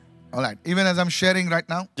All right. Even as I'm sharing right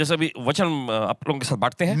now, जैसे अभी वचन आप लोगों के साथ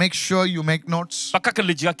बांटते हैं, make sure you make notes. पक्का कर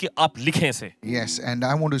लीजिएगा कि आप लिखें इसे। Yes, and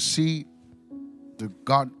I want to see the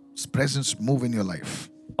God's presence move in your life.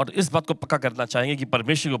 और इस बात को पक्का करना चाहेंगे कि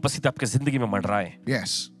परमेश्वर की उपस्थिति आपके जिंदगी में मंडराए।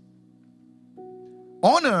 Yes.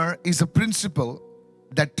 Honor is a principle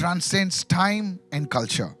that transcends time and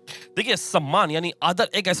culture. देखिए, सम्मान यानी आदर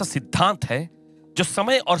एक ऐसा सिद्धांत है जो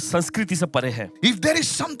समय और संस्कृति से परे है। If there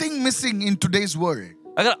is something missing in today's world,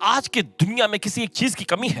 अगर आज की दुनिया में किसी एक चीज की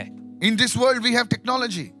कमी है, in this world we have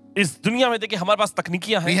technology, इस दुनिया में देखिए हमारे पास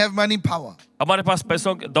तकनीकियां we हैं, have money, power, हमारे पास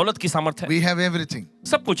पैसों दौलत की सामर्थ्य है, we have everything.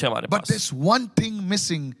 सब कुछ है हमारे But pass. there's one thing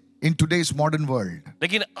missing in today's modern world.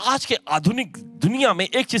 लेकिन आज के आधुनिक दुनिया में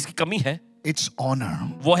एक चीज की कमी है, It's honor.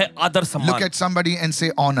 वो है आदर Look सम्मान। at somebody and say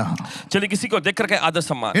honor. चलिए किसी को देख करके आदर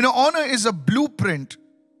सम्मान। You know, honor is a blueprint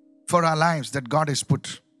for our lives that God has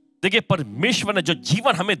put. देखिए, परमेश्वर ने जो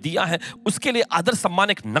जीवन हमें दिया है उसके लिए आदर सम्मान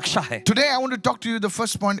एक नक्शा है। Today I want to talk to you, the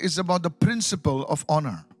first point is about the principle of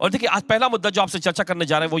honor. और देखिए, आज पहला मुद्दा जो आपसे चर्चा करने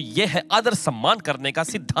जा रहे हैं वो ये है आदर सम्मान करने का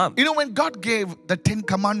सिद्धांत। You know, when God gave the 10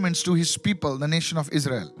 commandments to his people, the nation of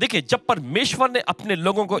Israel, देखिए, जब परमेश्वर ने अपने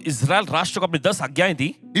लोगों को इजराइल राष्ट्र को अपनी 10 आज्ञाएं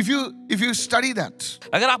दी, if you study that,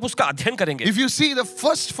 अगर आप उसका अध्ययन करेंगे, if you see the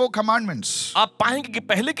first 4 commandments, आप पाएंगे कि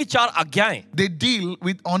पहले की 4 आज्ञाएं they deal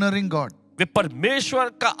with honoring God. वे परमेश्वर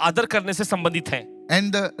का आदर करने से संबंधित हैं,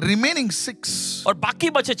 And the remaining 6, और बाकी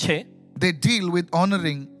बचे 6 they deal with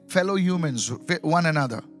honoring fellow humans, one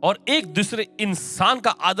another. और एक दूसरे इंसान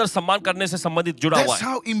का आदर सम्मान करने से संबंधित जुड़ा हुआ That's है।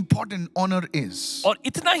 how important honor is. और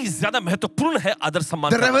इतना ही ज्यादा महत्वपूर्ण है आदर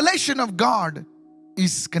सम्मान The करना। revelation of God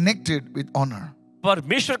is connected with honor.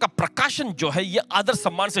 परमेश्वर का प्रकाशन जो है ये आदर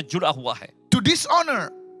सम्मान से जुड़ा हुआ है। To dishonor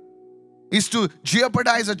is to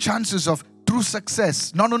jeopardize the chances of true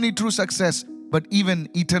success, not only true success, but even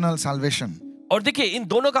eternal salvation. और देखिए, इन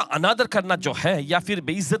दोनों का अनादर करना जो है या फिर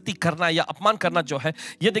बेइज्जती करना या अपमान करना जो है,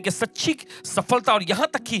 ये देखिए सच्ची सफलता और यहाँ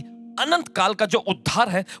तक कि अनंत काल का जो उद्धार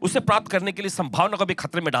है उसे प्राप्त करने के लिए संभावना को भी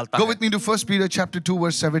खतरे में डालता Go है। with me to 1 Peter chapter 2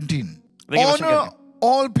 verse 17. देखिए वचन Honor कहते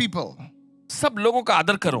हैं, all people. सब लोगों का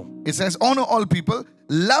आदर करो। It says honor all people,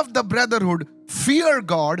 love the brotherhood, fear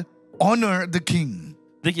God, honor the king.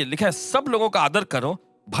 देखिए लिखा है, सब लोगों का आदर करो,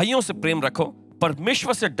 भाइयों से प्रेम रखो,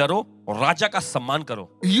 परमेश्वर से डरो और राजा का सम्मान करो।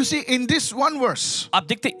 You see, in this one verse, आप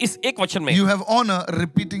देखते इस एक वचन में you have honor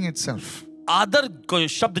repeating itself. आदर को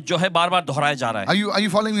शब्द जो है बार बार दोहराया जा रहा है। Are you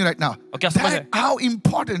following me right now? और क्या समझ है? How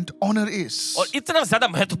important honor is. और इतना ज्यादा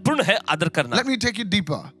महत्वपूर्ण है आदर करना। Let me take it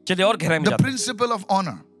deeper. चलिए और गहराई में The जाते हैं। principle of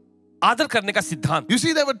honor. आदर करने का सिद्धांत। You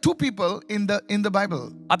see, there were 2 people in the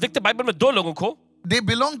Bible. आप देखते बाइबल में 2 लोगों को They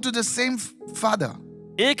belonged to the same father.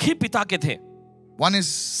 एक ही पिता के थे। One is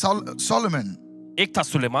Solomon एक था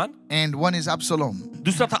Suleman, and one is Absalom.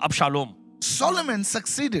 दूसरा था अबशालोम। Solomon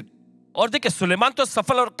succeeded. और देखिए, सुलेमान तो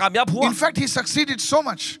सफल और कामयाब हुआ। In fact, he succeeded so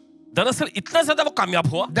much दरअसल इतना ज्यादा वो कामयाब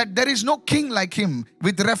हुआ that there is no king like him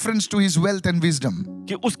with reference to his wealth and wisdom.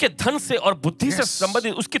 कि उसके धन से और बुद्धि से Yes.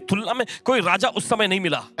 संबंधित उसकी तुलना में कोई राजा उस समय नहीं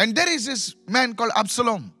मिला। And there is this man called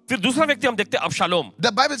Absalom. फिर दूसरा व्यक्ति हम देखते हैं अबशालोम।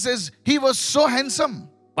 The Bible says he was so handsome,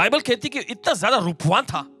 Bible कहती है कि इतना ज्यादा रूपवान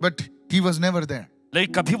था, but he was never there.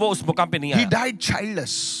 लेकिन कभी वो उस मुकाम पे नहीं He आया died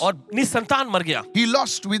childless. और निसंतान मर गया। He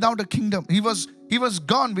lost without a kingdom. He was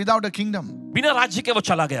gone without a kingdom. बिना राज्य के वो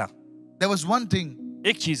चला गया। There was one thing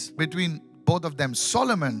एक चीज, between both of them.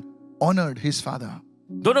 Solomon honored his father.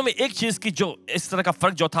 दोनों में एक चीज की जो इस तरह का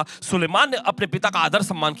फर्क जो था, सुलेमान ने अपने पिता का आदर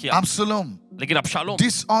सम्मान किया, Absalom लेकिन अबशालोम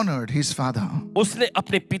dishonored his father. उसने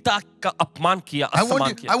अपने पिता का अपमान किया, असम्मान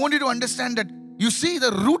I किया। want you to understand that you see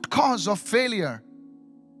the root cause of failure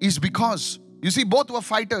is because you see both were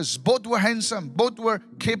fighters, both were handsome, both were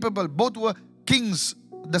capable, both were kings,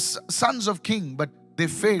 the sons of king, but they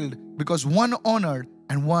failed because one honored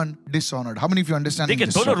and one dishonored. How many of you understand देखिए,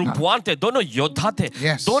 this? दोनों right now? रूपवान थे, दोनों योद्धा थे,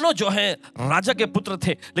 Yes. दोनों जो है राजा के पुत्र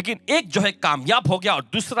थे, लेकिन एक जो है कामयाब हो गया और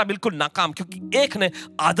दूसरा बिल्कुल नाकाम, क्योंकि एक ने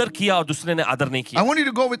आदर किया और दूसरे ने आदर नहीं I किया। want you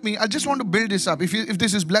to go with me. I just want to build this up. If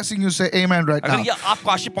this is blessing you, say amen right अगर now. ये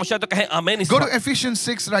आपको आशीष पहुंचाए तो कहें आमीन। इस Go to वक्त। Ephesians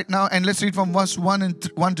 6 right now and let's read from verse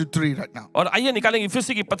 1 to 3 right now. और आइए निकालेंगे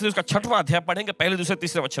इफिसी की पत्री उसका 6वां अध्याय पढ़ेंगे पहले दूसरे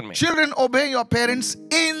तीसरे वचन में। Children, obey your parents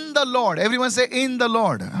in the Lord. Everyone say in the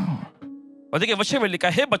Lord. और देखिए वचन में लिखा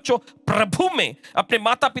है, बच्चों प्रभु में अपने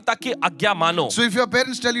माता पिता की आज्ञा मानो। So if your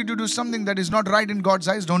parents tell you to do something that is not right in God's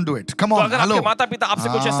eyes, don't do it. Come तो on, अगर hello. आपके माता पिता आपसे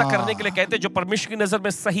कुछ ऐसा करने के लिए कहते हैं जो परमेश्वर की नजर में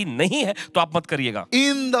सही नहीं है, तो आप मत करिएगा।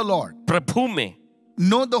 In the Lord. प्रभु में।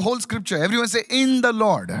 Know the whole scripture. Everyone say in the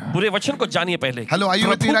Lord. पूरे वचन को जानिए पहले। Hello, are you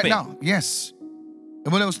with me Prabhu right में। now? Yes.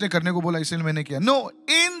 बोले उसने करने को बोला इसलिए मैंने किया. No,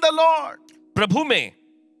 in the Lord. प्रभु में।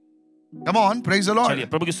 Come on, praise the चलिए Lord.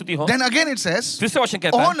 प्रभु की स्तुति हो। Then again it says, तीसरे वचन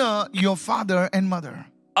कहता है, honor your father and mother.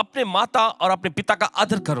 अपने माता और अपने पिता का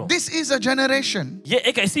आदर करो। This is a generation ये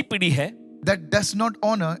एक ऐसी पीढ़ी है that does not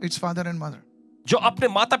honor its father and mother. जो अपने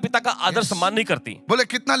माता पिता का आदर Yes. सम्मान नहीं करती। बोले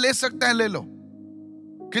कितना ले सकते हैं ले लो,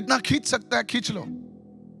 कितना खींच सकता है खींच लो,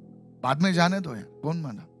 बाद में जाने दो यार, कौन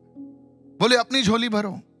माना। बोले अपनी झोली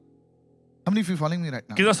भरो। How many of you following me right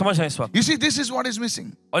now? कितना समझ है इस वक्त? You see, this is what is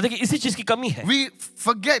missing. और देखिए इसी चीज की कमी है। We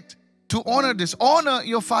forget to honor this. Honor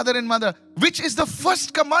your father and mother, which is the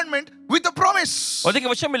first commandment with a promise. और देखिए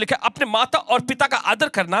वचन में लिखा है अपने माता और पिता का आदर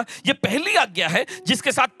करना ये पहली आज्ञा है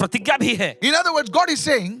जिसके साथ प्रतिज्ञा भी है। In other words, God is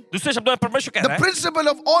saying दूसरे शब्दों में परमेश्वर कह the रहा है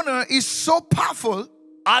principle of honor is so powerful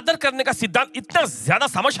आदर करने का सिद्धांत इतना ज्यादा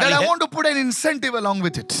that सामर्थ्यशाली I है want to put an incentive along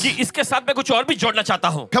with it. कि इसके साथ मैं कुछ और भी जोड़ना चाहता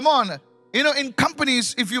हूँ। Come on. You know, in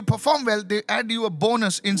companies, if you perform well, they add you a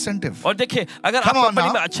bonus incentive. और देखिए अगर आप Come on कंपनी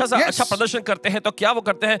now. में अच्छा Yes. प्रदर्शन करते हैं तो क्या वो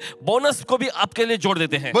करते हैं बोनस को भी आपके लिए जोड़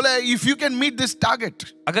देते हैं। बोले if you can meet this target,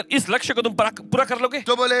 अगर इस लक्ष्य को तुम पूरा कर लोगे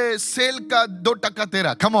तो बोले सेल का 2%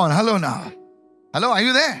 तेरा. Come on, hello now. Hello, are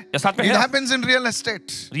you there? या साथ में It है happens in real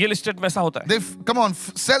estate. Real estate में ऐसा होता है। They come on,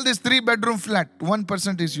 sell this 3-bedroom flat.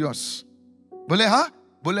 1% is yours. बोले हाँ,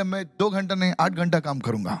 बोले मैं 2 घंटा नहीं 8 घंटा काम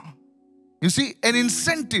करूंगा. You see, an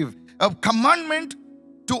incentive, a commandment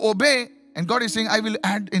to obey, and God is saying, I will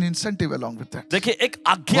add an incentive along with that. देखिए एक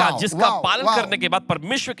आज्ञा Wow, जिसका wow, पालन wow. करने के बाद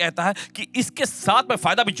परमेश्वर कहता है कि इसके साथ मैं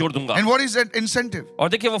फायदा भी जोड़ दूंगा। And what is that incentive? और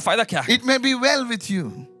देखिए वो फायदा क्या है It may be well with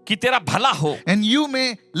you, कि तेरा भला हो, and you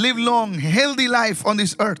may live long, healthy life on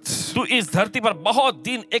this earth. तू इस धरती पर बहुत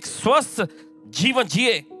दिन एक स्वस्थ जीवन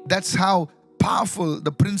जिए। That's how powerful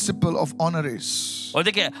the principle of honor is. और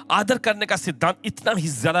देखिए आदर करने का सिद्धांत इतना ही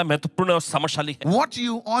ज्यादा महत्वपूर्ण और सामर्थ्यशाली है। What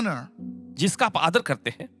you honor जिसका आप आदर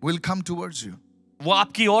करते हैं will come towards you. वो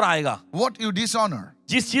आपकी ओर आएगा। What you dishonor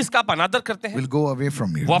जिस चीज का आप अनादर करते हैं will go away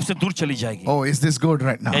from you. वो आपसे दूर चली जाएगी। Oh, is this good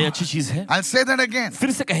right क्या ये now? अच्छी चीज है? I'll say that again.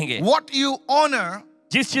 फिर से कहेंगे What you honor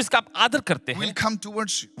जिस चीज का आप आदर करते will हैं come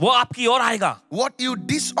towards you. वो आपकी ओर आएगा। What you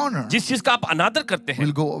dishonor जिस चीज का आप अनादर करते हैं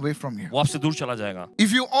will go away from you. वो आपसे दूर चला जाएगा।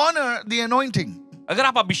 If you honor the anointing, अगर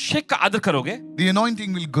आप अभिषेक का आदर करोगे the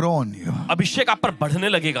anointing will grow on you. अभिषेक आप पर बढ़ने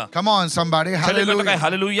लगेगा। Come on, somebody. चलिए मैं तो कहे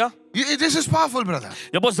Hallelujah. Hallelujah. This is powerful, brother.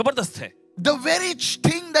 ये बहुत जबरदस्त है। The very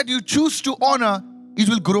thing that you choose to honor, it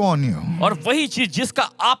will grow on you. और वही चीज जिसका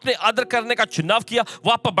आपने आदर करने का चुनाव किया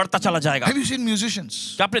वो आप पर बढ़ता चला जाएगा। Have you seen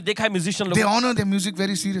musicians? क्या आपने देखा है म्यूजिशियन They लोग honor their music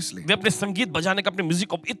very seriously. वे अपने संगीत बजाने का अपने म्यूजिक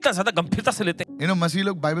को इतना ज्यादा गंभीरता से लेते हैं। You know, मसीह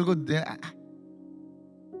लोग बाइबल को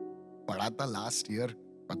पढ़ा था last year,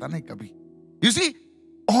 पता नहीं कभी. You see,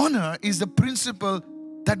 honor is the principle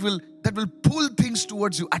that will pull things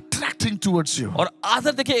towards you, attracting towards you. और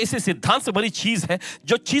आदर देखिए ऐसे सिद्धांत से बड़ी चीज है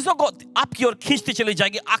जो चीजों को आपकी ओर खींचती चली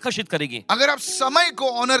जाएगी, आकर्षित करेगी। अगर आप समय को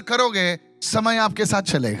ऑनर करोगे, समय आपके साथ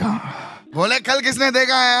चलेगा. बोले कल किसने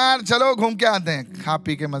देखा है यार, चलो घूम के आते हैं, खा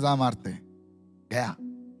पी के मजा मारते हैं. गया.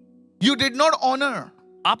 You did not honor.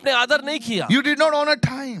 आपने आदर नहीं किया, You did not honor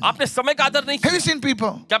time. आपने समय का आदर नहीं Have you किया। seen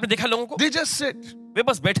people? क्या आपने देखा लोगों को They just sit. वे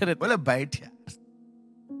बस बैठे रहते बोले बैठ यार.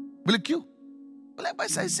 बोले क्यों? बोले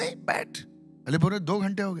बस ऐसे ही बैठ. बोले पूरे 2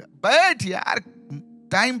 घंटे हो गया. बैठ यार.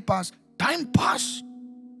 Time pass. Time pass.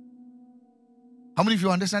 How many of you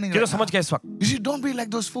are understanding हैं। right समझ now? गए इस वक्त You see, don't be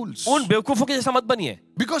like those fools. उन बेवकूफों के जैसा मत बनिए,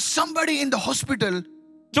 Because somebody in the hospital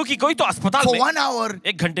क्योंकि कोई तो अस्पताल for में 1 hour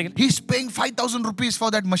 1 घंटे के लिए he's paying 5,000 rupees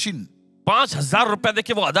for that machine. 5,000 रुपया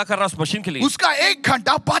देके वो अदा कर रहा है उस मशीन के लिए। उसका 1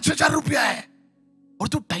 घंटा 5,000 रुपया है और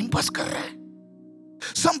तू टाइम पास कर रहा है.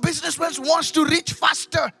 Some businessman wants to reach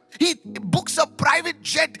faster. He books a private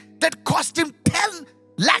jet that cost him 10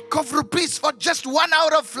 lakh of rupees for just 1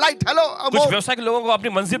 hour of flight. Hello, कुछ Amol. व्यवसाय के लोगों को अपनी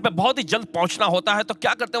मंजिल पे बहुत ही जल्द पहुंचना होता है तो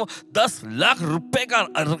क्या करते हैं वो 10 लाख रुपए का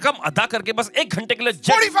रकम अदा करके बस 1 घंटे के लिए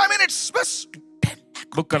जेट 45 minutes. बस 10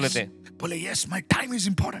 lakh बुक कर लेते हैं। बोले yes, my time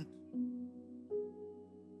is important.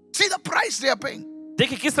 See the price they are paying.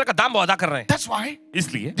 देखिए किस तरह का दाम वो अदा कर रहे हैं। That's why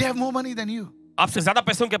इसलिए they have more money than you. आपसे ज्यादा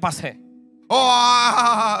पैसे उनके पास है।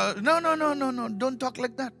 Oh, no. Don't talk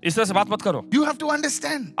like that. इस तरह से बात मत करो, You have to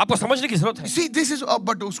understand. आपको समझने की जरूरत है। See, this is,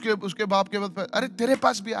 but उसके बाप के बाद, अरे तेरे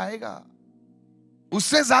पास भी आएगा,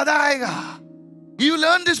 उससे ज्यादा आएगा. You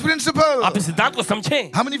learn this principle. आप इस सिद्धांत को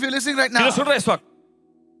समझें। How many of you listening right कितने now? सुन रहे हैं इस वक्त?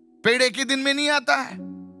 पेड़ एक ही दिन में नहीं आता है.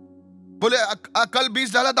 बोले कल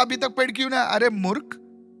 20 डाला था, अभी तक पेड़ क्यों ना? अरे मूर्ख,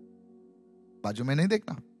 बाजू में नहीं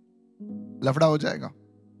देखना, लफड़ा हो जाएगा.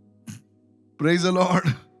 Praise the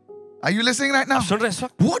Lord. Are you listening right now? आप सुन रहे हैं इस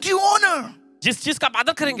वक्त? What you honor जिस चीज का आप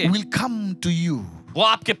आदर करेंगे will come to you. वो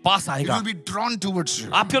आपके पास It आएगा, will be drawn towards you.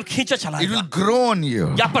 आपकी ओर खींचा It will चलाएगा, grow on you.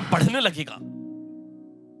 या पर बढ़ने लगेगा।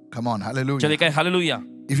 Come on, hallelujah. चलिए कहे hallelujah.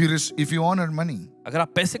 If you honor money, अगर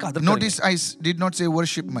आप पैसे का आदर करेंगे, notice I did not say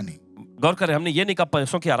worship money. गौर करें हमने ये नहीं कहा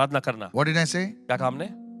पैसों की आराधना करना। What did I say? क्या कहा हमने?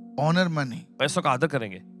 honor money, पैसों का आदर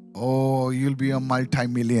करेंगे, oh, you'll be a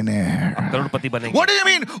multi-millionaire. आप करोड़पति बनेंगे. What do you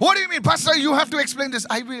mean? What do you mean? Pastor, you have to explain this.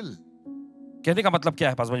 I will. कहने का मतलब क्या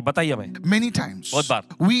है पास मुझे बताइए हमें. Many times, बहुत बार.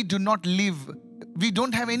 we do not live, we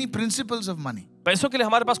don't have any principles of money. पैसों के लिए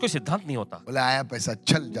हमारे पास कोई सिद्धांत नहीं होता. बोला आया पैसा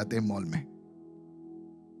चल जाते हैं मॉल में.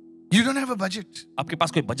 You don't have a budget. आपके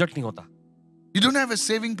पास कोई बजट नहीं होता. You don't have a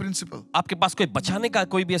saving principle. आपके पास कोई बचाने का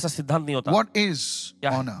कोई भी ऐसा सिद्धांत नहीं होता. What is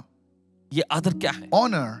क्या है? honor? ये आदर क्या है?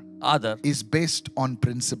 Honor आदर is based on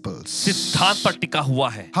principles. सिद्धांत पर टिका हुआ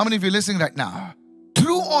है. How many of you are listening right now?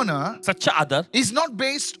 True honor सच्चा आदर is not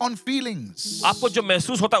based on feelings. आपको जो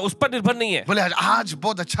महसूस होता है उस पर निर्भर नहीं है. बोले आज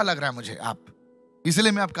बहुत अच्छा लग रहा है मुझे आप,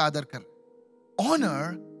 इसलिए मैं आपका आदर कर.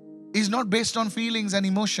 Honor is not based on feelings and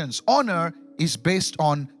emotions. Honor is based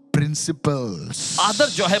on principles. आदर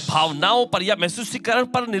जो है भावनाओं पर या महसूसीकरण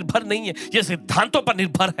पर निर्भर नहीं है, ये सिद्धांतों पर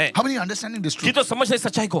निर्भर है. How many are understanding this ये truth? तो समझ रहे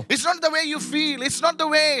सच्चाई को. It's not the way you feel. It's not the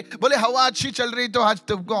way. बोले हवा अच्छी चल रही तो आज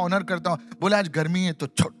तुमको ऑनर करता हूँ. बोले आज गर्मी है तो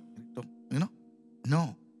छोड़. You know?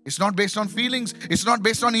 No. It's not based on feelings. It's not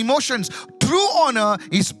based on emotions. True honor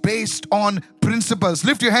is based on principles.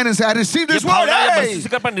 Lift your hand and say, I receive this ये word. भावना या Hey!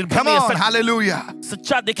 महसूसीकरण पर निर्भर Come नहीं है. on. Hallelujah.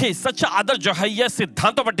 सच्चा देखिए, सच्चा आदर जो है यह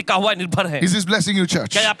सिद्धांतों पर टिका हुआ है, निर्भर है. Is this blessing you,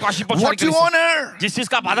 church? क्या ये आपको आशीष पहुंचाने What के you लिए honor जिस चीज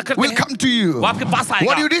का आप आदर करते will हैं come to you. वो आपके पास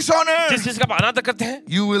आएगा. What you dishonor, जिस चीज का आप अनादर करते हैं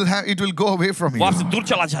you will have, it will go away from वो you. आपसे दूर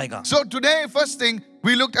चला जाएगा. So today, first thing,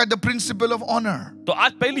 we looked at the principle of honor. तो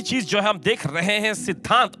आज पहली चीज जो है हम देख रहे हैं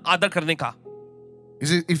सिद्धांत आदर करने का.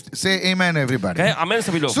 Is it, if say amen, everybody. कहे आमेन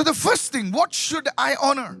सभी लोग. So the first thing, what should I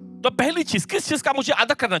honor? तो पहली चीज किस चीज का मुझे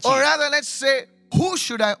आदर करना Or चाहिए, rather, let's say, who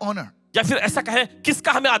should I honor? या फिर ऐसा कहें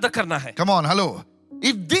किसका हमें आदर करना है. Come on, hello.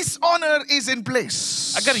 If this honor is in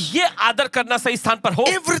place, अगर ये आदर करना सही स्थान पर हो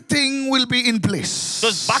everything will be in place.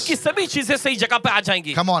 तो बाकी सभी चीजें सही जगह पे आ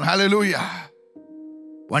जाएंगी. Come on, hallelujah.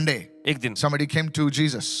 One day, एक दिन somebody came to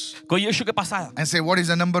Jesus कोई यीशु के पास आया and said, what is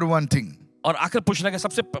the number one thing? और आकर पूछने का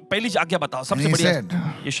सबसे पहली आज्ञा बताओ, सबसे And he बड़ी. said,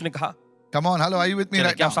 यीशु ने कहा, come on, hello, are you with me चलिए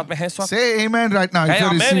right क्या now? आप साथ में हैं इस वक्त? Say amen right now. If कहे you're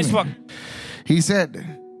आमेन इस receiving. वक्त. He said,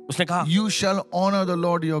 उसने कहा you shall honor the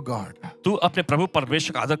Lord your God. तू अपने प्रभु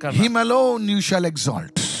परमेश्वर का आदर करना, Him alone you shall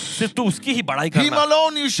exalt. सिर्फ तू उसकी ही बड़ाई Him करना,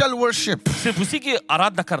 alone you shall worship. सिर्फ उसी की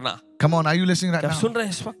आराधना करना. Come on, are you listening right क्या आप now? सुन रहे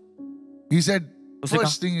हैं इस वक्त? He said, उसने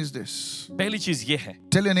first कहा thing is this. पहली चीज ये है.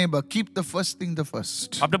 Tell your neighbor, keep the first thing the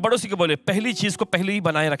first. अपने बड़ोसी को बोले पहली चीज को पहले ही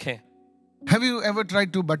बनाए रखें. Have you ever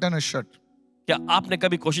tried to button a shirt? क्या आपने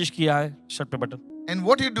कभी कोशिश किया है शर्ट पे button, And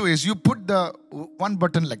what you do is you put the one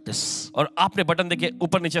button like this. और आपने बटन देके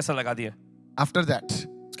ऊपर नीचे ऐसा लगा दिया, After that,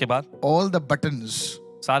 उसके बाद all the buttons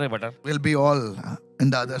सारे button will be all in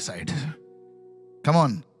the other side. Come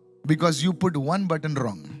on. Because you put one button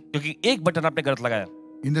wrong. क्योंकि एक बटन आपने गलत लगाया.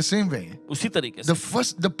 In the same way, उसी तरीके the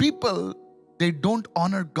से the people, they don't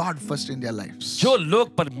honor God first in their lives. जो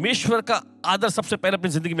लोग परमेश्वर का आदर सबसे पहले अपनी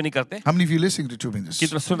जिंदगी में नहीं करते. How many of you listening to me this?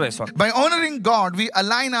 कितना सुन रहे हैं इस वक्त? By honoring God, we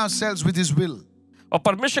align ourselves with His will. और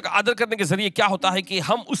परमेश्वर का आदर करने के जरिए क्या होता है कि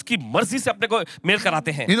हम उसकी मर्जी से अपने को मेल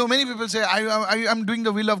कराते हैं. You know, many people say, I'm doing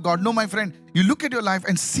the will of God. No, my friend, you look at your life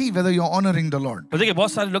and see whether you're honoring the Lord. तो देखिए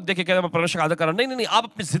बहुत सारे लोग देखे कहते हैं मैं परमेश्वर का आदर कर रहा हूं. नहीं, आप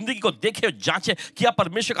अपनी जिंदगी को देखें और जांचें कि आप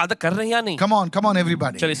परमेश्वर का आदर कर रहे हैं या नहीं. Come on,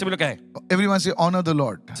 everybody. चलिए सभी लोग कहें, Everyone say, honor the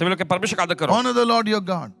Lord. सभी लोग कहें परमेश्वर का आदर करो, Honor the Lord your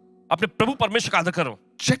God. अपने प्रभु परमेश्वर का आदर करो.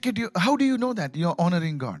 Check it. How do you know that you're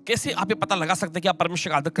honoring God? कैसे आप ये पता लगा सकते हैं कि आप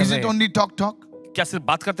परमेश्वर का आदर कर Is रहे it हैं? only talk? क्या सिर्फ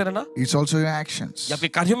बात करते रहना, It's also your actions. या आपके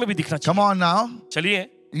कार्यों में भी दिखना Come चाहिए. on now. चलिए,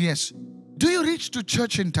 Yes. Do you reach to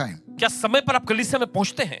church in time? क्या समय पर आप कलीसिया में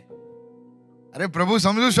पहुंचते हैं? अरे प्रभू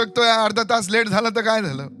समजू शकतो या अर्धा तास लेट झालं तर काय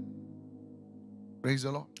झालं? Praise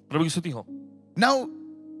the Lord. प्रभु की स्तुति हो. Now,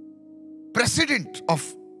 president of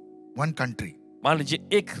one country, मान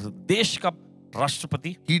लीजिए एक देश का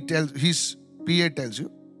राष्ट्रपति, his PA tells you,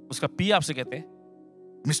 उसका पी आपसे कहते हैं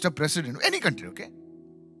Mr. President, any country, okay,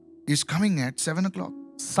 is coming at 7 o'clock.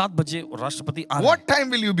 7 बजे और राष्ट्रपति आ रहे हैं. What time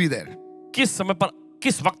will you be there? किस समय पर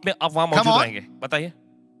किस वक्त में आप वहां Come मौजूद on. रहेंगे? बताइए.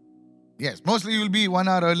 Yes, mostly you will be 1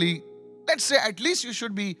 hour early. Let's say at least you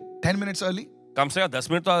should be 10 minutes early. कम से कम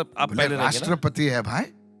 10 मिनट तो आप बोले, पहले रहेंगे ना. राष्ट्रपति है भाई.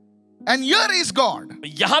 And here is God,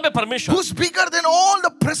 यहाँ पे परमेश्वर who's bigger than all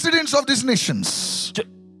the presidents of these nations. जो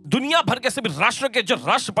दुनिया भर के सभी राष्ट्रों के जो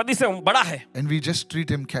राष्ट्रपति से बड़ा है, And we just treat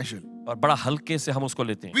him casual. और बड़ा हल्के से हम उसको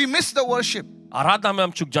लेते हैं. We miss the worship. आराधना में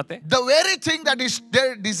हम चूक जाते हैं. The very thing that is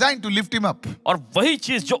there designed to lift him up. और वही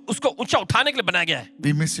चीज जो उसको ऊंचा उठाने के लिए बनाया गया है,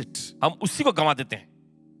 We miss it. हम उसी को गंवा देते हैं.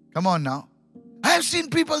 Come on now. I have seen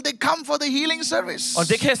people, they come for the healing service. और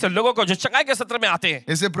देखे ऐसे लोगों को जो चंगाई के सत्र में आते हैं,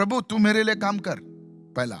 ऐसे प्रभु तू मेरे लिए काम कर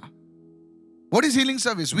पहला. What is healing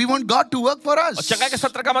service? We want God to work for और us. चंगाई के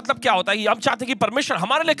सत्र का मतलब क्या होता है? हम चाहते हैं कि परमेश्वर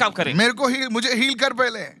हमारे लिए काम करे। मेरे को मुझे heal कर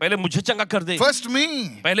पहले. पहले मुझे चंगा कर दे, First me.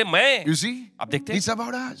 पहले मैं। You see? आप देखते हैं, It's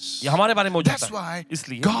about us. ये हमारे बारे में हो That's जाता है। why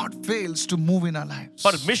इसलिए God fails to move in our lives.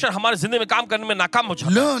 परमेश्वर हमारे जिंदगी में काम करने में नाकाम हो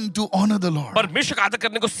जाता है। Learn to honor the Lord. परमेश्वर का आदर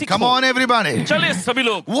करने को सीखो। Come on, everybody. चलिए सभी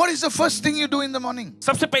लोग, What is the first thing you do in the morning?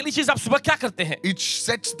 सबसे पहली चीज आप सुबह क्या करते हैं? It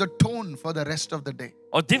sets the tone for the rest of the day.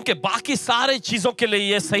 और दिन के बाकी सारे चीजों के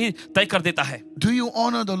लिए ये सही तय कर देता है। Do you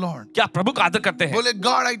honor the Lord? क्या प्रभु का आदर करते हैं? बोले,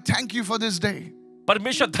 God, I thank you for this day.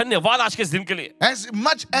 परमेश्वर धन्यवाद आज के इस दिन के लिए। As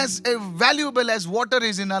much as valuable as water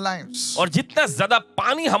is in our lives. और जितना ज्यादा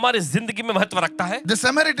पानी हमारे जिंदगी में महत्व रखता है, The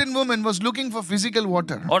Samaritan woman was looking for physical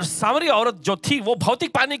water. और सामरी औरत जो थी वो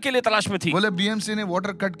भौतिक पानी के लिए तलाश में थी। बोले BMC ने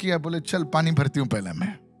water cut किया, बोले चल पानी भरती हूँ पहले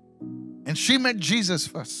मैं. And she met Jesus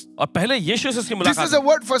first. और पहले यीशु से उसकी This is मुलाकात। a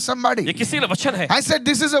word for ये somebody. किसी के लिए वचन है। I said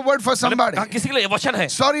this is a word for somebody. कहा किसी के लिए ये वचन है।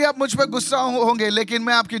 Sorry आप मुझ पर गुस्सा होंगे, लेकिन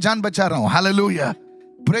मैं आपकी जान बचा रहा हूँ. Hallelujah.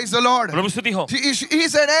 Praise the Lord. प्रभु स्तुति हो। He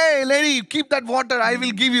said, hey lady, keep that water. I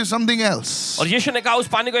will give you something else. और यीशु ने कहा उस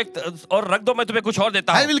पानी को एक और रख दो, मैं तुम्हें कुछ और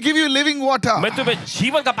देता I हूँ। will give you living water. मैं तुम्हें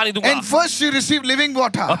जीवन का पानी दूंगा। And first she received living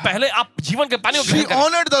water. और पहले आप जीवन के पानी को She ग्रहण करें।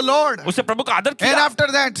 honored the Lord. उसे प्रभु का आदर And किया।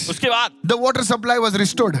 after that, उसके बाद the water supply was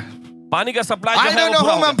restored. पानी का सप्लाई जो I है don't वो know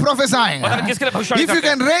पूरा whom हो I'm गया। prophesying. पता नहीं किसके लिए भविष्यवाणी If you करते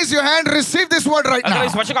हैं। can raise your hand, receive this word right अगर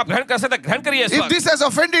इस now. वचन को आप ग्रहण कर सकते हैं, ग्रहण करिए इस If वक्त। this has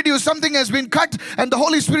offended you, something has been cut and the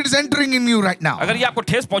Holy Spirit is entering in you right now. अगर ये आपको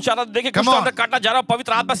ठेस पहुंचा रहा है तो देखिए कुछ Come तो on. अंदर काटना जा रहा है,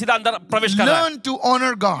 पवित्र आत्मा सीधा अंदर प्रवेश कर रहा है। Learn to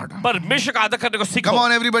honor God. परमेश्वर का आदर करने को सीखो। Come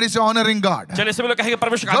on, everybody say honoring God. चलिए सभी लोग कहेंगे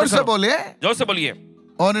परमेश्वर का जोर आदर से करो। बोलिए. जोर से बोलिए।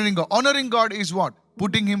 Honoring God. Honoring God is what?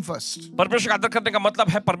 Putting Him first. परमेश्वर का आदर करने का मतलब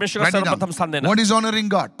है परमेश्वर का Write it down. सर्वप्रथम स्थान देना। What is honoring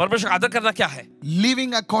God? परमेश्वर का आदर करना क्या है?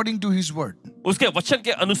 Living according to His word. उसके वचन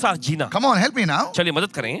के अनुसार जीना। Come on, help me now. चलिए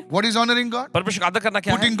मदद करें। What is honoring God? परमेश्वर का आदर करना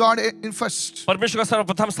क्या है? Putting God in first. परमेश्वर का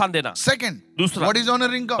सर्वप्रथम स्थान देना। Second, दूसरा, what is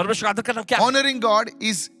honoring God? परमेश्वर का आदर करना क्या है? Honoring God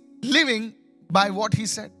is living by what He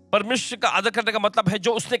said. परमेश्वर का आदर करने का मतलब है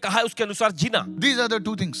जो उसने कहा है उसके अनुसार जीना। These are the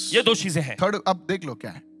two things. ये दो चीजें हैं। Third, अब देख लो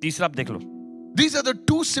क्या है. तीसरा आप देख लो। These are the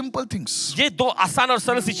two simple things. ये दो आसान और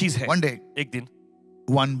सरल सी चीज है। One day, एक दिन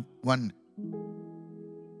one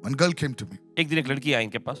girl came to me, एक लड़की आई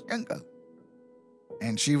इनके पास young girl,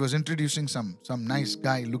 and she was introducing some nice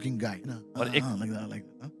guy, looking guy, you know, और एक like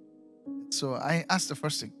that. Huh? So I asked the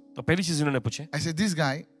first thing. तो पहली चीज इन्होंने पूछे, I said, this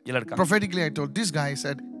guy, ये लड़का prophetically I told, this guy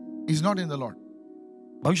said, he's not in the Lord.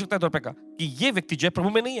 भविष्यवक्ता के तौर पे कहा कि ये व्यक्ति जो है प्रभु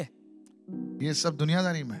में नहीं है। ये सब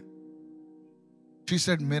दुनियादारी में. She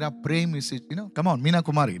said, मेरा प्रेम is it, you know, come on, Meena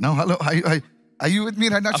Kumari. Now, hello, are you with me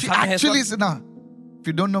right now? अब She सामने है actually सब। said, nah, if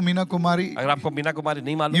you don't know Meena Kumari, अगर आपको मीना कुमारी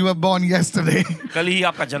नहीं मालूम, you were born yesterday. कल ही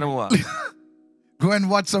आपका जन्म हुआ। Go and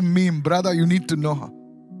watch some meme, brother, you need to know her.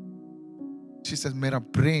 She says, मेरा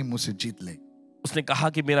प्रेम उसे जीत ले. उसने कहा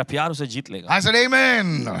कि मेरा प्यार उसे जीत लेगा। I said, amen.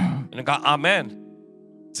 मैंने कहा आमेन।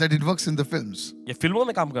 Said it works in the films. ये फिल्मों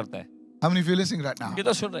में काम करता है। How many of you listening right now? ये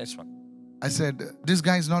तो सुन रहे हैं इस वक्त। I said, this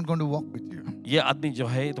guy is not going to walk with you. ये आदमी जो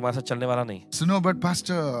है ये तुम्हारे साथ चलने वाला नहीं। So no, but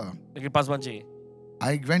pastor, लेकिन Paswan ji,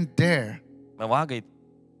 I went there. मैं वहां गई।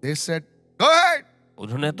 They said, go ahead.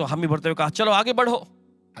 उन्होंने तो हामी भरते हुए कहा चलो आगे बढ़ो।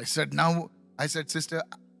 I said, sister,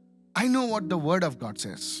 I know what the word of God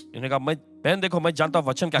says. इन्होंने कहा मैं बहन देखो मैं जानता हूँ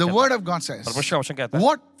वचन क्या The कहता word है। of God says, परमेश्वर का वचन कहता है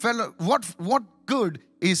what good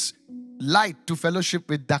is light to fellowship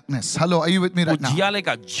with darkness? Hello, are you with me right now? उजियाले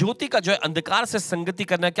का ज्योति का जो है अंधकार से संगति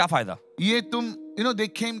करने का क्या फायदा? ये तुम, you know, they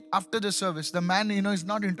came after the service. The man, you know, is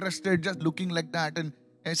not interested, just looking like that. And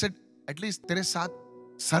I said, at least तेरे साथ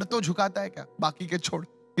सर तो झुकाता है क्या? बाकी के छोड़.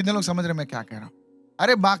 कितने लोग समझ रहे मैं क्या कह रहा हूँ?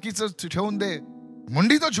 अरे बाकी से छोड़ दे,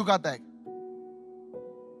 मुंडी तो झुकाता है.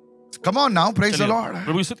 Come on now, praise the Lord.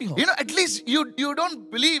 प्रभु की स्तुति हो। You know, at least you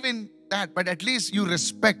don't believe in that, but at least you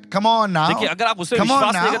respect. Come on now. देखिए अगर आप उसे Come on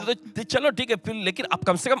विश्वास नहीं now. करते तो चलो ठीक है फिर, लेकिन आप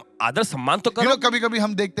कम से कम आदर सम्मान तो You करो। know, कभी-कभी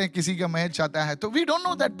हम देखते हैं किसी का मैच आता है तो we don't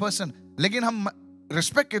know that person, लेकिन हम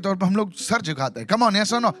respect के तौर पर हम लोग सर झुकाते हैं. Come on,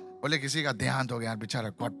 yes or no? बोले किसी का देहांत हो गया बेचारा,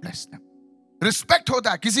 God bless them. Respect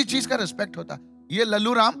होता है, किसी चीज का respect होता है. ये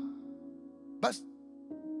लल्लू राम बस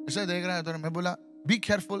ऐसे देख रहा है तो मैं बोला be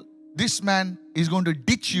careful, this man is going to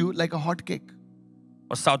ditch you like a hot cake.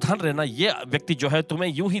 और सावधान रहना, ये व्यक्ति जो है तुम्हें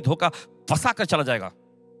यूं ही धोखा फंसा कर चला जाएगा।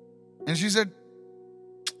 And she said,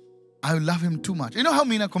 I love him too much. You know how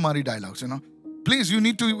Meena Kumari dialogues, you know? Please, you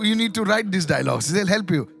need to write these dialogues. They'll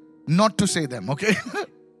help you not to say them, okay?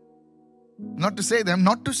 Not to say them.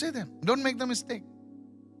 Don't make the mistake.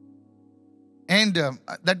 And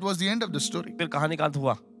that was the end of the story. फिर कहानी का अंत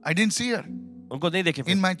हुआ। I didn't see her उनको नहीं देखे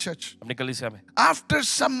फिर in my church. अपनी कलीसिया में। After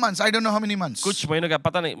some months, I don't know how many months, कुछ महीनों का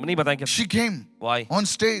पता नहीं बताएं क्या। she came वो आई on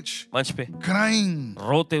stage मंच पे crying.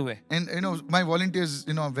 रोते हुए। And you know, my volunteers,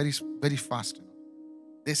 you know, are very, very fast.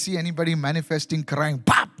 they see anybody manifesting, crying,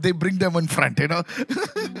 pop, they bring them in front, you know.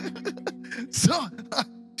 So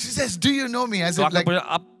she says, do you know me? I तो said, आपने like, पूछा,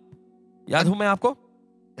 आप याद हूं मैं आपको?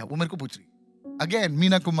 yeah, वो मेरे को पूछ रही. Again,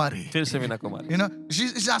 Meena Kumari. फिर से Meena Kumari You know,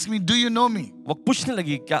 she's asking me, do you know me? वो पूछने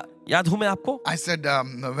लगी, क्या याद हूं मैं आपको? I said,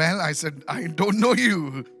 well, I said, I don't know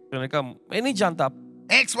you. तो मैंने कहा मैं नहीं जानता आप.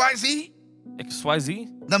 XYZ, XYZ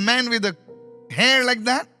the man with the hair like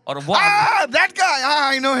that. और वो That guy,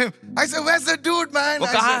 I know him. I said, where's the dude, man? वो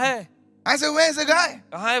कहाँ है? I said, where's the guy?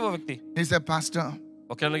 कहाँ है वो व्यक्ति? He said, Pastor,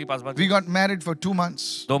 वो कहने लगी पास we got married for 2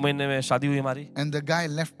 months. 2 महीने में शादी हुई हमारी. And the guy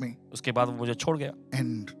left me उसके बाद वो मुझे छोड़ गया.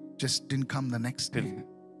 and just didn't come the next day.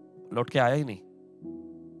 लौट के आया ही नहीं.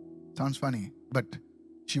 Sounds funny, but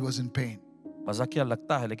she was in pain. मजाकिया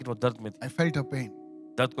लगता है लेकिन वो दर्द में थी. I felt her pain.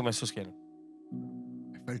 दर्द को महसूस किया.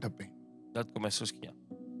 I felt her pain. दर्द को महसूस किया.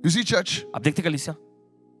 You see, church, आप देखते कलीसिया,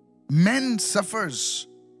 men suffers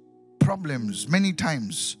problems many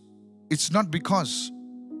times. It's not because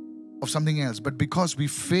of something else, but because we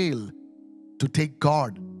fail to take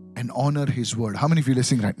God and honor His word. How many of you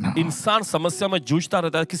listening right now? इंसान समस्या में जूझता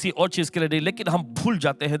रहता है किसी और चीज के लिए नहीं, लेकिन हम भूल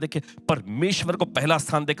जाते हैं. देखिए परमेश्वर को पहला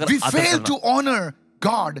स्थान देकर We आदर fail करना. to honor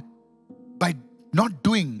God by not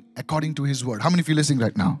doing according to His word. How many of you listening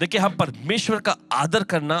right now? देखिए हम परमेश्वर का आदर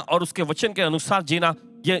करना और उसके वचन के अनुसार जीना,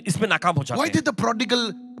 ये इसमें नाकाम हो जाते Why हैं. did the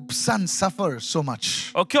prodigal son suffer so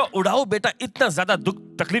much? और क्यों उड़ाऊ बेटा इतना ज्यादा दुख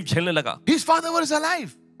तकलीफ झेलने लगा? His father was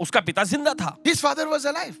alive. उसका पिता जिंदा था. His father was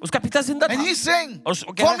alive. उसका पिता जिंदा And था. he's saying, और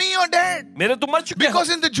वो कह for रहा me you're dead. है, मेरे तुम मर चुके हो. Because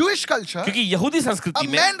in the Jewish culture, क्योंकि यहूदी a संस्कृति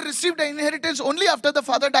में man received an inheritance only after the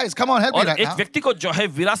father dies. Come on, help me और right एक now. व्यक्ति को जो है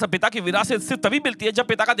विरासत, पिता की विरासत सिर्फ तभी मिलती है जब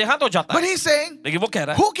पिता का देहांत हो जाता But है. he's saying, लेकिन वो कह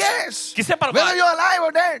रहा है who cares? किसे परवाह Whether है? you're alive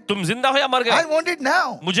or dead. तुम जिंदा हो या मर I गए, want it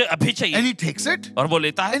now. मुझे अभी And चाहिए. he takes it और वो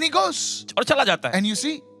लेता है and he goes. और चला जाता है. And you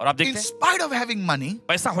see, और आप in देखते हैं spite of having money,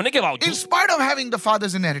 पैसा होने के in बावजूद, spite of having the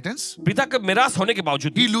father's inheritance, पिता का मिरास होने के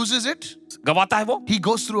बावजूद he loses it. गवाता है वो, He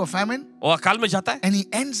goes through a famine और अकाल में जाता है and he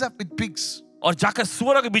ends up with pigs. और जाकर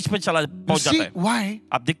सुअरों के बीच में चला You पहुंच see जाता है. why?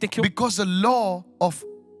 आप देखते क्यों? Because the law of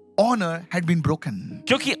honor had been broken.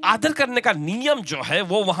 क्योंकि आदर करने का नियम जो है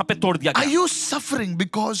वो वहां पे तोड़ दिया Are गया. you suffering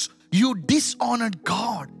because you dishonored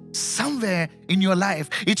God somewhere in your life?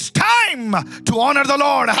 It's time to honor the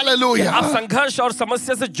Lord. आप Hallelujah. संघर्ष और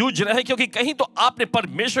समस्या से जूझ रहे हैं क्योंकि कहीं तो आपने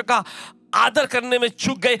परमेश्वर का आदर करने में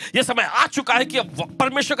चूक गए. ये समय आ चुका है कि अब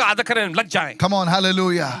परमेश्वर का आदर करने में लग जाएं. Come on,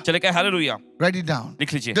 hallelujah. चले कहें हालेलुया. Write it down.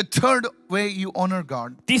 लिख लीजिए. The third way you honor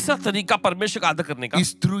God तीसरा तरीका परमेश्वर का आदर करने का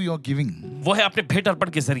is through your giving. वो है अपने भेंट अर्पण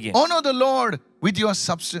के जरिए. Honor the Lord with your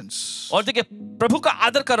substance. और देखिए प्रभु का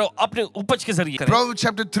आदर करो अपने उपज के जरिए. Proverbs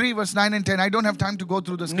chapter 3 verse 9 and 10. I don't have time to go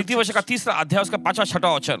through the नीति वचन का scriptures. 3रा अध्याय उसका 5वां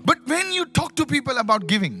 6वां वचन. But when you talk to people about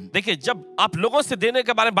giving, देखिए जब आप लोगों से देने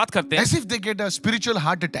के बारे में बात करते हैं as if they get a spiritual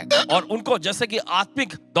heart attack. और उनको जैसे कि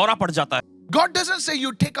आत्मिक दौरा पड़ जाता है. God doesn't say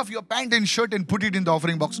you take off your pant and shirt and put it in the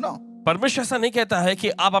offering box. No. परमेश्वर ऐसा नहीं कहता है कि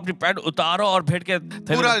आप अपनी पैंट उतारो और भेंट के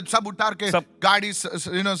थैले पूरा में- सब उतार के सब- गाड़ी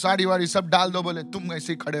साड़ी वाड़ी सब डाल दो बोले तुम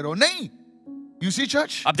ऐसे ही खड़े रहो. नहीं. You see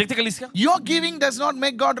church? आप देखते कलीसिया, Your giving does not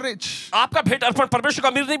make God rich. आपका भेंट अर्पण परमेश्वर को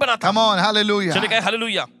अमीर नहीं बनाता. Come on, hallelujah. चलिए कहे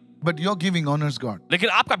hallelujah. But your giving honors God. लेकिन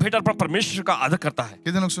आपका भेंट अर्पण परमेश्वर का आदर करता है.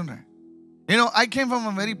 कितने लोग सुन रहे हैं? You know, I came from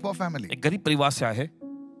a very poor family. एक गरीब परिवार से आए हैं.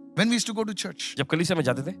 When we used to go to church, जब कलीसिया में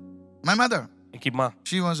जाते थे, my mother, इनकी माँ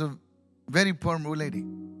she was a very poor lady.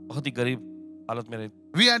 बहुत ही गरीब हालत में रही.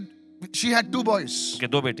 She had 2 boys. उनके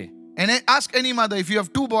 2 बेटे. And I ask any mother, if you have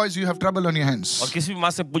 2 boys, you have trouble on your और hands. किसी भी माँ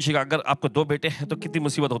से पूछेगा अगर आपको 2 बेटे हैं तो कितनी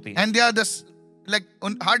मुसीबत होती है. And they are like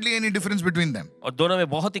hardly any difference between them. और दोनों में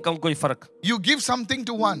बहुत ही कम कोई फर्क. You give something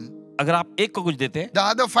to one, अगर आप एक को कुछ देते हैं the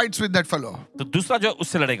other fights with that fellow. तो दूसरा जो है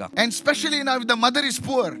उससे लड़ेगा. And especially now if the mother is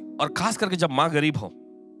poor, और खास करके जब माँ गरीब हो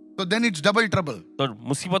so then it's double trouble. तो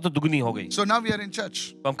मुसीबत तो दुगनी हो गई. So now we are in church.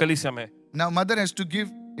 तो हम कलीसिया में Now mother has to give,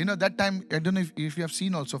 that time, I don't know if you have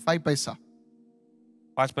seen also, 5 paisa.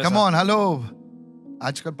 5 पैसा. Come on, hello.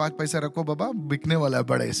 आजकल 5 पैसा रखो बाबा, बिकने वाला है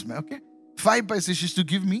बड़ा इसमें, okay? 5 paise she used to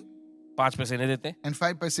give me 5 पैसे नहीं देते and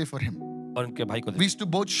 5 paise for him. और उनके भाई को We देते. used to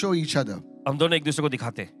both show each other. हम दोनों एक दूसरे को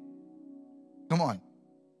दिखाते. Come on.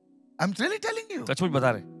 I'm really telling you. सचमुच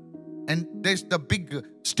बता रहे. And there's the big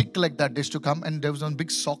stick like that used to come and there was one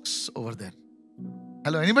big socks over there.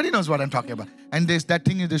 Hello, anybody knows what I'm talking about? And there's that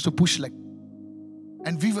thing you used to push like.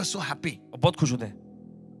 And we were so happy. और बहुत खुश होते हैं.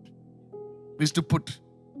 We used to put.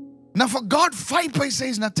 Now for God, 5 paisa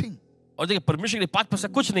is nothing. और देखिए परमेश्वर के लिए 5 पैसा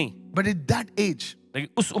कुछ नहीं. But at that age, लेकिन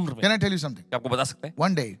उस उम्र में can I tell you something? क्या आपको बता सकते हैं?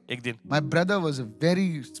 One day, एक दिन my brother was a very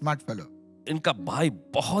smart fellow. इनका भाई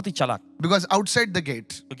बहुत ही चालाक, Because outside the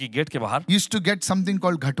gate, क्योंकि गेट के बाहर he used to get something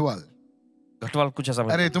called ghatwal. Ghatwal कुछ ऐसा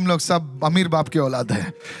अरे तुम लोग सब अमीर बाप के औलाद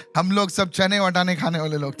है, हम लोग सब चने वटाने खाने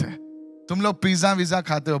वाले लोग थे, तुम लोग पिज्जा विजा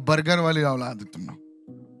खाते हो, बर्गर वाली औलाद है तुम लोग,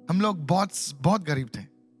 हम लोग बहुत बहुत गरीब थे।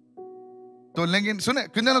 तो लेकिन सुने,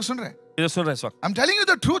 कितने लोग सुन रहे हैं? ये सुन रहे हैं इस वक्त? I am telling you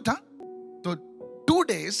the truth. हाँ, तो 2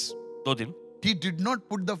 days 2 दिन he did not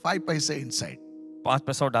put the 5 paise inside, 5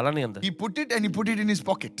 पैसा और डाला नहीं अंदर, he put it and he put it in his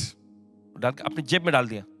pocket. डाल के अपनी जेब में डाल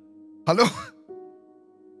दिया। Hello.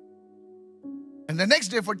 And the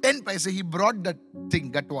next day for 10 paise he brought that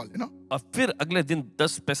thing, gatwal, you know, और फिर अगले दिन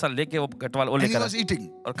 10 पैसा लेके वो घटवाल वो and he लेकर was eating.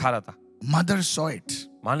 और खा रहा था। Mother saw it.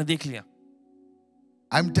 माँ ने देख लिया।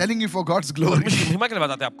 I'm telling you for God's glory. परमेश्वर की महिमा के लिए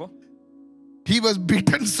बताते हैं आपको, He was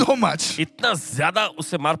beaten so much. इतना ज्यादा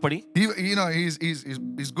उससे मार पड़ी। He, you know,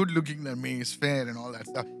 he's good looking than me. He's fair and all that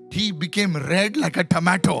stuff. He became red like a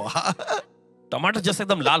tomato. टमाटर जैसे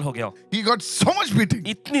एकदम लाल हो गया। He got so much beating.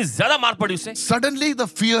 इतनी ज्यादा मार पड़ी उसे। Suddenly the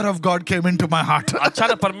fear of God came into my heart.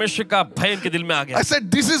 अचानक परमेश्वर का भय इनके दिल में आ I गया। said,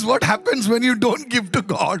 this is what happens when you don't give to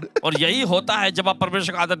God. और यही होता है जब आप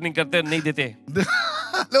परमेश्वर का आदर नहीं करते, नहीं देते।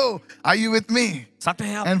 Hello, are you with me? साथ में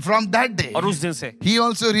हैं आप? And from that day, और उस दिन से he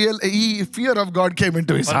also fear of God came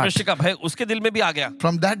into his heart. परमेश्वर का भय उसके दिल में भी आ गया।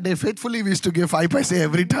 From that day, faithfully we used to give 5 paise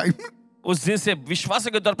every time. उस दिन से विश्वास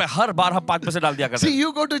के तौर पे हर बार हम 5 पैसे डाल दिया करते See, हैं।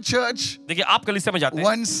 you go to church देखिए आप कलीसिया में जाते हैं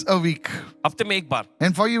once a week, हफ्ते में एक बार,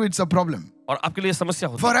 and for you it's a problem. और आपके लिए समस्या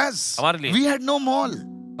होती For है। us, हमारे लिए we had no mall,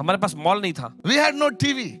 हमारे पास मॉल नहीं था, we had no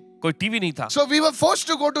TV. कोई टीवी नहीं था, So we were forced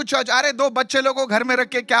to go to church. अरे 2 बच्चे लोगों को घर में रख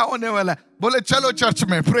के क्या होने वाला है? बोले चलो चर्च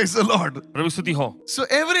में, praise the Lord. प्रभु स्तुति हो। So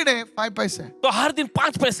every day 5 paise. तो हर दिन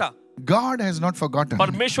 5 पैसा God has not forgotten.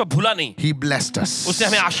 परमेश्वर भूला नहीं, He blessed us. उसने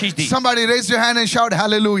हमें आशीष दी। Somebody raise your hand and shout कोई तो अपने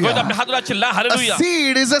hallelujah. हाथ उठा चिल्ला A hallelujah.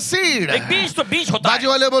 seed is a seed. एक बीज तो बीज होता बाजू है।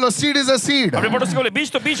 वाले बोलो seed is a seed. अपने पड़ोसी को बोले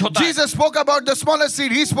बीज तो बीज होता है। Jesus spoke about the smaller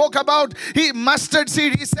seed. He spoke about mustard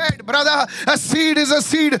seed. He said, brother, a seed is a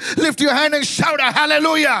seed. Lift your hand and shout a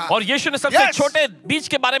hallelujah. और यीशु ने सबसे Yes. छोटे बीज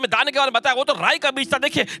के बारे में, दाने के बारे में बताया, वो तो राई का बीज था।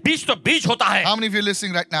 देखिए बीज तो बीज होता है। How many of you are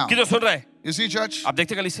listening right now? किधर सुन रहे हैं? You see, church, आप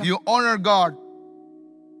देखते कलीसिया, you honor God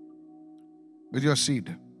with your seed.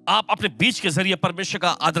 आप अपने बीज के जरिए परमेश्वर का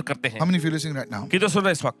आदर करते हैं। How many of you are listening right now? किधर सुन रहे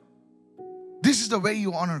हैं इस वक्त? This is the way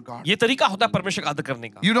you honor God. ये तरीका होता है परमेश्वर का आदर करने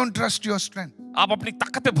का। You don't trust your strength. आप अपनी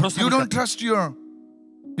ताकत पे भरोसा You नहीं don't करते, trust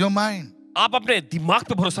your mind. आप अपने दिमाग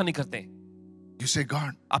पे भरोसा नहीं करते। You say,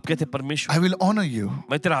 God, आप कहते हैं परमेश्वर I will honor you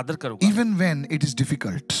मैं तेरा आदर करूंगा even when it is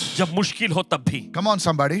difficult. जब मुश्किल हो तब भी। Come on,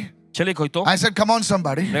 somebody. चले कोई तो, I said, come on,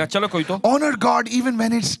 somebody. मैं कहा, चलो कोई तो, Honor God even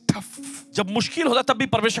when it's tough. जब मुश्किल होता तब भी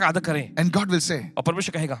परमेश्वर का आदर करें। And God will say, और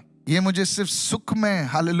परमेश्वर कहेगा ये मुझे सिर्फ सुख में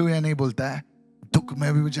हालेलुया नहीं बोलता है, दुख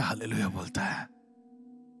में भी मुझे हालेलुया बोलता है.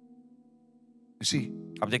 You see,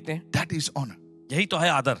 आप देखते हैं, that is honor. यही तो है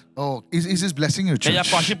आदर। Oh, is this blessing you, क्या ये church?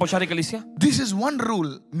 आपको आशीष पहुंचा रही कलीसिया? This is one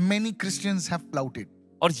rule many Christians have flouted.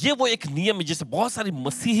 और ये वो एक नियम है जिसे बहुत सारी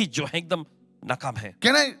मसीही जो है एकदम नाकाम है।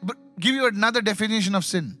 Can I give you another definition of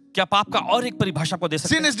sin? क्या पाप का और एक परिभाषा आपको दे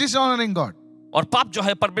सकते Sin हैं? is dishonoring God. और पाप जो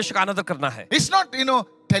है परमेश्वर का अनादर करना है। It's not,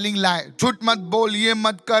 telling lie. झूठ मत बोल, ये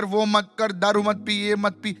मत कर, वो मत कर, दारू मत पी, ये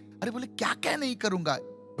मत पी. अरे बोले क्या क्या नहीं करूंगा?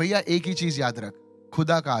 भैया एक ही चीज याद रख,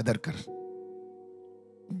 खुदा का आदर कर,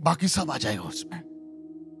 बाकी सब आ जाएगा उसमें.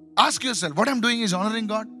 Ask yourself, what I'm doing is honoring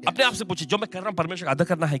God? अपने आप से पूछिए, जो मैं कर रहा हूँ परमेश्वर का आदर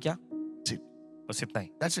करना है क्या? That's it. बस इतना ही,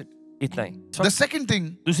 That's it. इतना ही। The second thing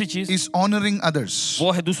दूसरी चीज is honoring others.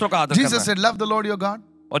 वो है दूसरों का आदर Jesus करना। said, love the Lord your God,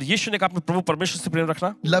 और यीशु ने कहा अपने प्रभु परमेश्वर से प्रेम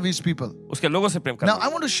रखना, love his people. उसके लोगों से प्रेम Now, करना। I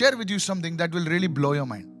want to share with you something that will really blow your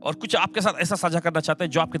mind. और कुछ आपके साथ ऐसा साझा करना चाहते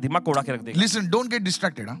हैं जो आपके दिमाग को उड़ा के रख देगा। Listen, don't get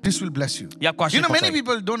distracted. Huh? This will bless you. ये आपको आशीष Many पहुंचाएगा।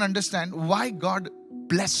 people don't understand why God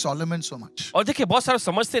blessed Solomon so much. और देखिए बहुत सारे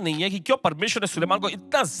समझते नहीं है कि क्यों परमेश्वर ने सुलेमान को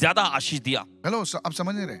इतना ज्यादा आशीष दिया। Hello, so, आप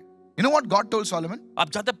समझ नहीं रहे? You know what God told Solomon?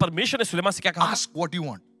 आप जानते हैं परमेश्वर ने सुलेमान से क्या कहा? Ask what you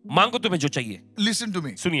want. मांगो तुम्हें जो चाहिए। Listen to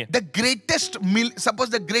me. सुनिए, The greatest, suppose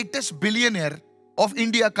the greatest billionaire of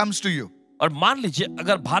India comes to you. और मान लीजिए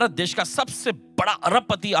अगर भारत देश का सबसे बड़ा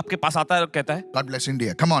अरबपति आपके पास आता है और कहता है God bless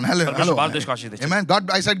India. Come on, hello, परमेश्वर hello. भारत देश को आशीष दे। Amen.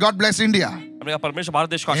 I said God bless India. हमने कहा परमेश्वर भारत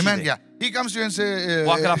देश को आशीष Amen. They. Yeah. He comes to you and say,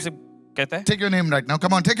 वो आकर आपसे कहता है take your name right now.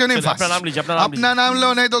 Come on, take your name चलिए, fast. अपना नाम लीजिए, अपना नाम अपना नाम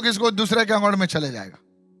लो, नहीं तो किसको दूसरे के अकाउंट में चले जाएगा.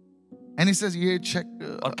 And he says, ये check,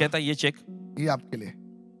 और कहता है ये चेक ये आपके लिए.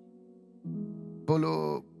 बोलो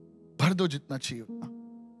भर दो जितना चाहिए उतना.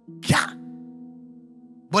 क्या?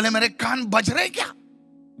 बोले मेरे कान बज रहे क्या?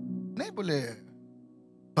 नहीं, बोले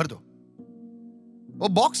भर दो. वो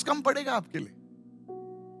बॉक्स कम पड़ेगा आपके लिए.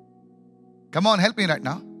 Come on, help me right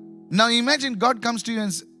now. Now imagine God comes to you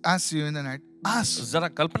and asks you in the night. Ask. जरा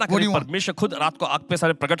कल्पना What do करिए you want? परमेश्वर खुद रात को आग पे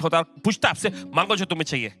सारे प्रकट होता है और पूछता है आपसे मांगो जो तुम्हें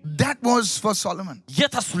चाहिए। That was for Solomon. ये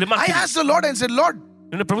था सुलेमान I के लिए। asked the Lord and said, Lord,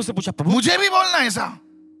 उन्होंने प्रभु से पूछा, प्रभु मुझे भी बोलना है ऐसा.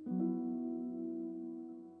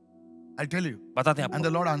 I'll tell you. बताते हैं And the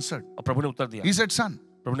आपको। Lord answered. और प्रभु ने उत्तर दिया। He said, son,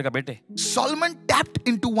 प्रभु ने कहा बेटे, Solomon tapped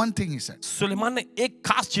into one thing, he said. Suleman ने एक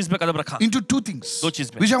खास चीज पे कदम रखा, Into two things. दो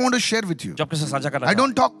चीज में, Which I want to share with you. जो अपने से साझा करना I चाहता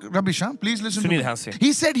don't talk rubbish, huh? Please listen to सुनिए me. ध्यान से।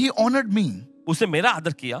 He said he honored me. उसने मेरा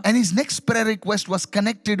आदर किया, And his next prayer request was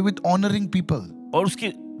connected with honoring people. और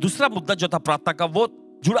उसकी दूसरा मुद्दा जो था प्रार्थना का, वो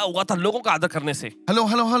जुड़ा हुआ था लोगों का आदर करने से। Hello.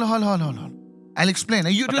 I'll explain.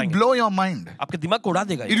 It will बताएंगे। blow your mind. आपके दिमाग को उड़ा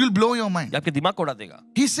देगा, It will blow your mind. ये आपके दिमाग को उड़ा देगा।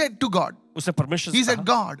 He said to God, उसने परमेश्वर he से said,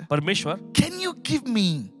 कहा, God, परमेश्वर can you give me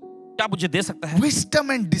क्या मुझे दे सकता है wisdom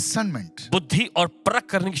and discernment? बुद्धि और परख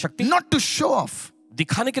करने की शक्ति, Not to show off,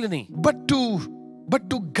 दिखाने के लिए नहीं, but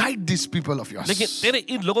to guide these people of yours. लेकिन तेरे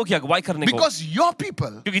इन लोगों की अगुवाई करने को, Because your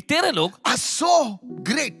people क्योंकि तेरे लोग are so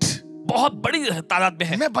great. बहुत बड़ी तादाद में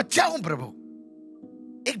हैं। मैं बच्चा हूं प्रभु।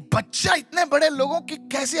 एक बच्चा इतने बड़े लोगों की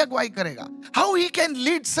कैसे अगुवाई करेगा? How he can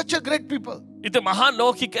lead such a great people? इतने महान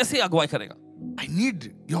लोगों की कैसे अगुवाई करेगा? I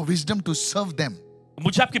need your wisdom to serve them.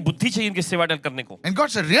 मुझे आपकी बुद्धि चाहिए इनकी सेवा करने को। And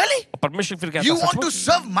God said, really? और परमेश्वर फिर कहता You है, want to सचमुच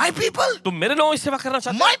serve my people? तुम मेरे लोगों की सेवा करना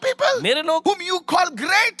चाहते My हो? people? मेरे लोग Whom you call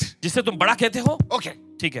great? जिसे तुम बड़ा कहते हो, Okay.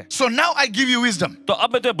 ठीक है, So now I give you wisdom. तो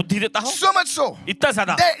अब मैं तुम्हें बुद्धि देता हूँ, So much so. इतना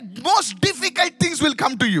ज्यादा The most difficult things will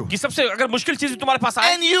come to you. कि सबसे अगर मुश्किल चीज तुम्हारे पास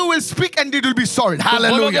आए, And you will speak and it will be solved. तुम बोलोगे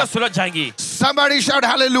Hallelujah. और सुलझ जाएंगी। Somebody shout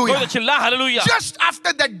कोई hallelujah. चिल्ला hallelujah. Just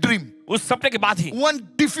after that dream, उस सपने के बाद ही one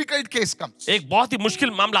difficult case comes. एक बहुत ही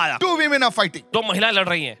मुश्किल मामला आया। Two women are fighting. दो महिलाएं लड़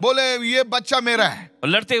रही हैं, बोले ये बच्चा मेरा है. और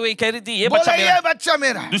लड़ते हुए कह रही थी ये बच्चा बोले मेरा ये है, बच्चा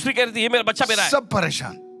मेरा है. दूसरी कह रही थी ये मेरा बच्चा मेरा है। सब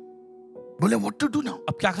परेशान. बोले what to do now?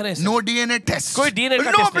 अब क्या करें इससे? No DNA test. कोई DNA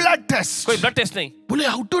का No test नहीं। blood test. कोई ब्लड टेस्ट नहीं, बोले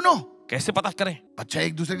how to know? कैसे पता करें? बच्चा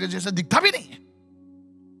एक दूसरे के जैसा दिखता भी नहीं है.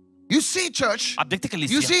 You see church, आप देखते you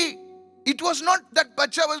कलीसिया, see, it was not that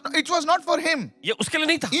bacha it was not for him. ये उसके लिए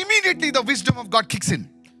नहीं था। Immediately the wisdom of God kicks in.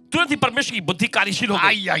 तुरंत ही परमेश्वर की बुद्धि कार्यशील हो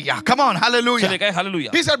गई। Ay, come on, hallelujah. चले गए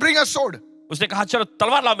hallelujah. He said, bring a sword. उसने कहा चलो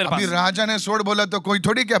तलवार लाओ मेरे अभी पास। राजा ने sword बोला तो कोई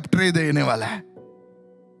थोड़ी क्या ट्रे देने वाला है.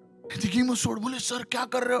 Thinking of sword, बोले सर क्या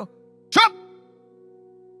कर रहे हो? Chop!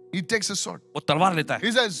 He takes a sword. वो तलवार लेता है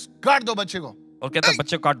He says, काट दो बच्चे को. और कहता है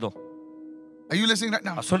बच्चे को काट दो। Are you listening right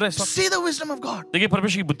now? आप सुन रहे हैं इस वक्त? See the wisdom of God. देखिए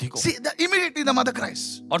परमेश्वर की बुद्धि को। See, immediately the mother cries.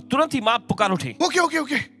 और तुरंत ही माँ पुकार उठी,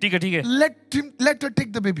 Okay. ठीक है, Let her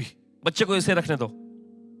take the baby. बच्चे को इसे रखने दो,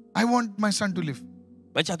 I want my son to live.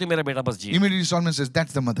 मैं चाहती हूँ मेरा बेटा बस जिए। Immediately Solomon says,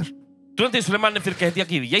 that's the mother. तुरंत ही सुलेमान ने फिर कह दिया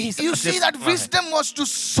कि यही You see that माँ है। wisdom was to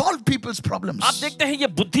solve people's problems. आप देखते हैं ये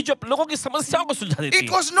बुद्धि जो लोगों की समस्याओं को सुलझा देती It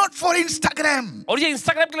है, was not for Instagram. और ये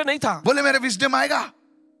इंस्टाग्राम के लिए नहीं था। बोले मेरे wisdom आएगा.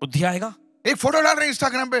 बुद्धि आएगा, एक फोटो डाल रहे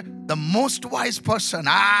इंस्टाग्राम पे the most wise person.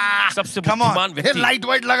 सबसे Come on. बुद्धिमान ये व्यक्ति। लाइट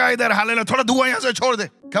वाइट लगा इधर हालेलुया. थोड़ा धुआं यहाँ से छोड़ दे.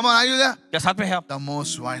 Come on, are you there? क्या साथ में है आप? The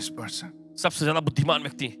most wise person. सबसे ज्यादा बुद्धिमान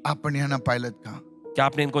व्यक्ति। आपण यहाँ ना पायलट का. क्या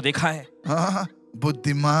आपने इनको देखा है? हाँ,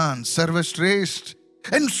 बुद्धिमान, सर्वश्रेष्ठ.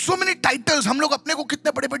 And so many titles. हम लोग अपने को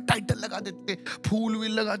कितने बड़े बड़े टाइटल लगा देते, फूल भी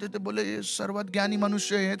लगा देते, बोले ये सर्वज्ञ ज्ञानी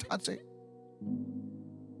मनुष्य है हाथ से.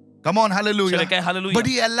 Come on, hallelujah. चले कहे hallelujah. But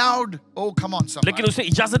he allowed. Oh, come on, somebody. लेकिन उसे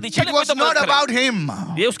इजाजत दी, It चले कोई was तो मदद not करे। about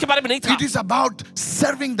him. ये उसके बारे में नहीं था, It is about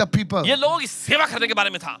serving the people. ये लोगों की सेवा करने के बारे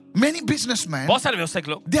में था। Many businessmen, बहुत सारे व्यवसायिक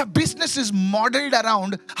लोग, their business is modeled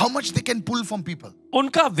around how much they can pull from people.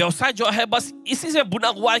 उनका व्यवसाय जो है बस इसी से बुना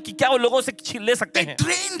हुआ है कि क्या वो लोगों से छीन ले सकते They हैं।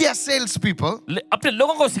 train their sales people अपने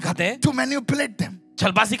लोगों को सिखाते हैं to manipulate them.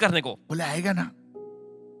 छलबाजी करने को। बोले आएगा ना,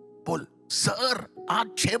 बोल सर आज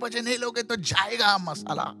 6 बजे नहीं लोगे तो जाएगा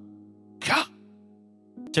मसाला. क्या?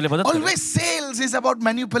 चले मदद करें। Always sales is about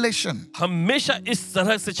manipulation. हमेशा इस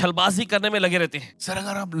तरह से छलबाजी करने में लगे रहते हैं। सर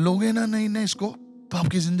अगर आप लोगे ना नहीं ना इसको तो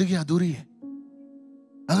आपकी जिंदगी अधूरी है.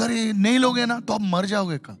 अगर ये नहीं लोगे ना तो आप मर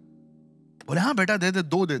जाओगे कल. बोले हाँ बेटा दे दे,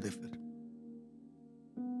 2 दे दे फिर.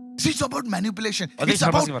 It's about manipulation. और ये It's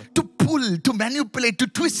about छलबाजी पर। to pull, to manipulate, to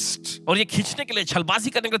twist. और ये खींचने के लिए, छलबाजी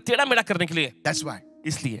करने के लिए, टेढ़ा मेढ़ा करने के लिए, That's why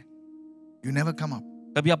इसलिए you never come up.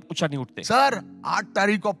 कभी आप ऊंचा नहीं उठते। सर 8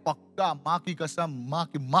 तारीख को पक्का, माँ की कसम, माँ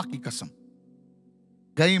की कसम.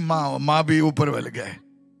 गई माँ भी ऊपर वाले गए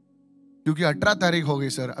क्योंकि 18 तारीख हो गई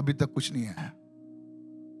सर, अभी तक कुछ नहीं आया.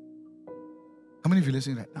 How many of you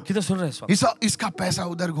listening right now? किधर सुन रहे हैं इस वक्त? इसका पैसा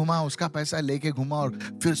उधर घुमा, उसका पैसा लेके घुमा और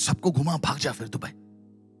फिर सबको घुमा, भाग जा फिर दुबई.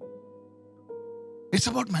 It's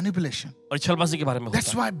about manipulation. और छलबाजी के बारे में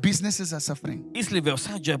That's होता why businesses are suffering. है। इसलिए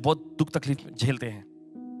व्यवसाय जो है बहुत दुख तकलीफ झेलते हैं।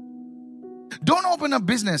 Don't open a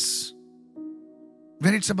business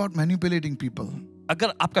where it's about manipulating people.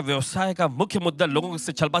 अगर आपका व्यवसाय का मुख्य मुद्दा लोगों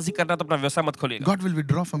से छलबाजी करना है तो अपना व्यवसाय मत खोलिएगा। God will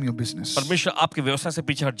withdraw from your business. परमेश्वर आपके व्यवसाय से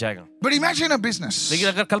पीछे हट जाएगा। But imagine a business लेकिन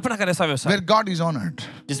अगर कल्पना करें ऐसा व्यवसाय where God is honored.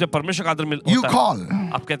 जिसमें परमेश्वर का आदर मिल You होता है,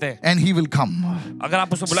 call आप कहते हैं and He will come. अगर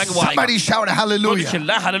आप उसको बुलाएंगे वो आएगा। Somebody shout hallelujah.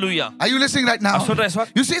 चिल्लाए hallelujah. Are you listening right now? आप सुन रहे हैं इस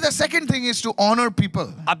वक्त? You see, the second thing is to honor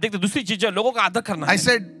people. आप देखते हैं, दूसरी चीज जो है लोगों का आदर करना I है।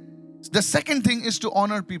 said, the second thing is to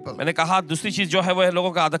honor people. मैंने कहा दूसरी चीज जो है वो है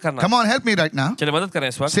लोगों का आदर करना। Come on, help me right now. चलिए मदद करें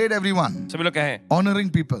इस वक्त। Say it, everyone. सभी लोग कहें Honoring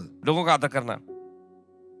people. लोगों का आदर करना।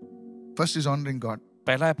 First is honoring God.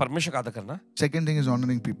 पहला है परमेश्वर का आदर करना, Second thing is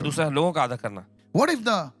honoring people. दूसरा है लोगों का आदर करना। What if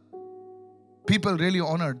the people really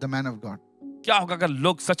honored the man of God? क्या होगा अगर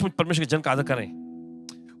लोग सचमुच परमेश्वर के जन का आदर करें?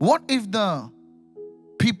 What if the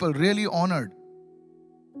people really honored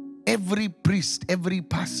every priest, every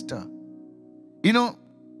pastor? You know,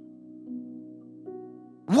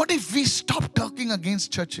 what if we stop talking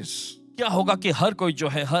against churches? क्या होगा कि हर कोई जो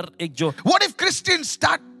है हर एक जो What if Christians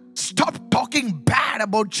stop talking bad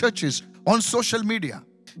about churches on social media?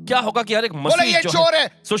 क्या होगा कि हर एक बोले ये मसीह जो चोर है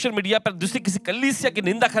है, सोशल मीडिया पर दूसरी किसी कलीसिया की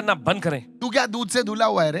निंदा करना बंद करें। तू क्या दूध से धुला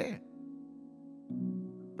हुआ है रे?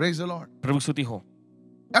 Praise the Lord. प्रभु की स्तुति हो।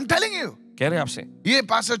 I'm telling you, कह रहे हैं आपसे ये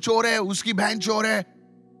पास्टर चोर है, उसकी बहन चोर है,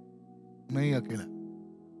 मैं ही अकेला।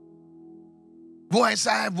 वो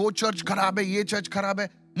ऐसा है, वो चर्च खराब है, ये चर्च खराब है।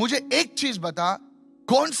 मुझे एक चीज बता,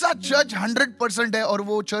 कौन सा चर्च 100% है और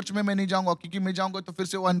वो चर्च में मैं नहीं जाऊंगा, क्योंकि मैं जाऊंगा तो फिर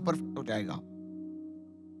से वो अनपरफेक्ट हो जाएगा।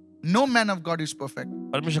 No man of God is perfect,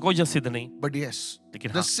 परमेश्वर कोई जन सिद्ध नहीं, but yes,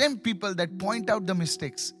 लेकिन the हाँ, same people that point out the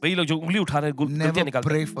mistakes वही लोग जो उंगली उठा रहे हैं गलतियां never निकालते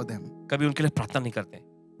pray हैं, for them. कभी उनके लिए प्रार्थना नहीं करते।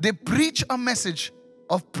 They preach a message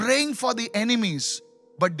of praying for the enemies,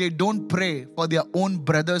 but they don't pray for their own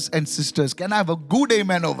brothers and sisters. Can I have a good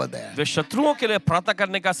amen over there? वे शत्रुओं के लिए प्रार्थना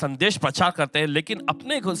करने का संदेश प्रचार करते हैं, लेकिन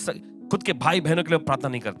अपने खुद के भाई बहनों के लिए प्रार्थना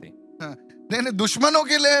नहीं करते। नहीं, दुश्मनों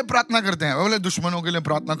के लिए प्रार्थना करते हैं। बोले दुश्मनों के लिए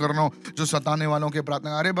प्रार्थना करना, जो सताने वालों के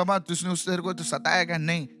प्रार्थना। अरे बाबा, तुझने उस तेरे को तो सताया क्या?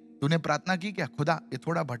 नहीं, तूने प्रार्थना की क्या? खुदा ये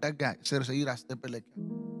थोड़ा भटक गया, इसे सही रास्ते पे लेके।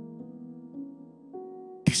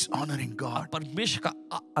 Dishonoring God परमेश्वर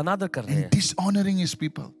का अनादर कर रहे and हैं, dishonoring His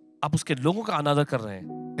people. आप उसके लोगों का अनादर कर रहे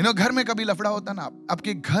हैं। You know, घर में कभी लफड़ा होता ना,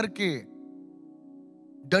 आपके घर के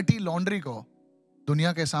डर्टी लॉन्ड्री को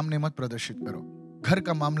दुनिया के सामने मत प्रदर्शित करो। घर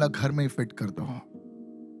का मामला घर में ही फिट कर दो।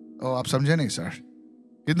 ओ, आप समझे नहीं सर?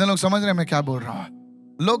 कितने लोग समझ रहे हैं मैं क्या बोल रहा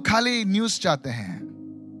हूं? लोग खाली न्यूज़ चाहते हैं,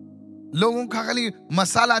 लोगों का खाली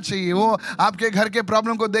मसाला चाहिए। वो आपके घर के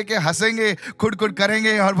प्रॉब्लम को देख के हंसेंगे, खुद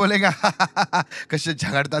करेंगे और बोलेगा कशे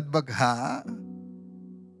झगड़तात बघ। हाँ,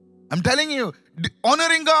 I'm telling you,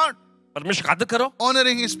 honoring God, परमेश्वर का आदर करो,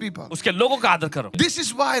 honoring His people. उसके लोगों का आदर करो। This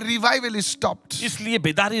is why revival is stopped. इसलिए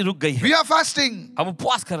बेदारी रुक गई है। We are fasting हम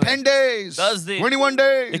उपवास कर रहे 10 हैं, days, 10 दिन, 21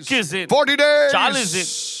 days, 21 दिन, 40 days, 40 दिन,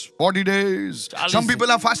 40 days. 40 Some दिन.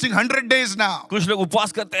 people are fasting 100 days now. कुछ लोग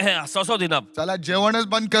उपवास करते हैं 100 दिन। अब चला जेवणच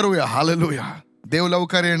बंद करूया. हालेलुया. देव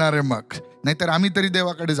लवकर येणार आहे मग. नाहीतर आम्ही तरी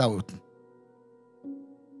देवाकडे जाऊ.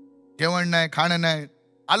 जेवण नाही, खाणं नाही.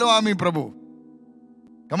 आलो आम्ही प्रभू.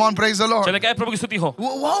 Come on, praise the Lord. चले क्या प्रभु की स्तुति हो।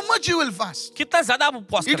 How much you will fast? कितना ज्यादा आप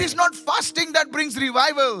उपवास It is करें। not fasting that brings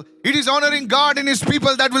revival. It is honoring God and His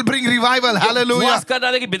people that will bring revival. Hallelujah. उपवास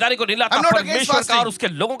करना कि बेदारी को नहीं लाता, I'm not against परमेश्वर का fasting. और उसके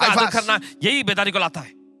लोगों का I आदर fast. करना यही बेदारी को लाता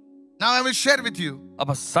है। Now I will share with you.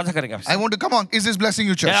 अब साझा करेंगे आपसे। I want to come on. Is this blessing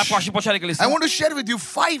you, church? मैं आपको आशीष पहुंचाने के लिए I want to share with you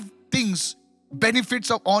 5 things, benefits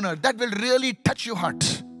of honor that will really touch your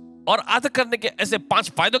heart. और आदर करने के ऐसे 5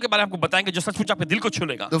 फायदों के बारे में आपको बताएंगे जो सचमुच आपके दिल को छू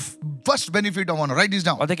लेगा। The first benefit of honor. Write this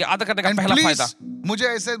down. और देखिए आदर करने का And पहला please, फायदा, मुझे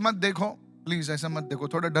ऐसे मत देखो. Please ऐसा मत देखो.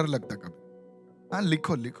 थोड़ा डर लगता कभी. हाँ,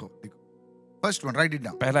 लिखो. First one, write it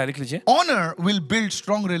down. पहला लिख लीजिए। Honor will build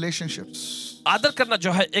strong relationships. आदर करना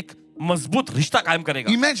जो है एक मजबूत रिश्ता कायम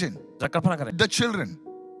करेगा। Imagine जरा कल्पना करें, the children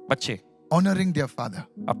बच्चे honoring their father.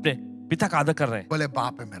 अपने पिता का आदर कर रहे हैं। बोले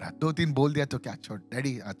बाप है मेरा, 2-3 बोल दिया तो क्या, छोड़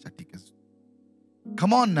डैडी, अच्छा ठीक है.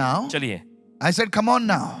 Come on now. चलिए, I said come on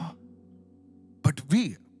now. But we,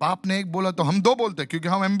 बाप ने एक बोला तो हम 2 बोलते क्योंकि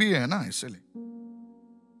हम MBA है ना, इसलिए.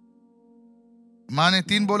 माँ ने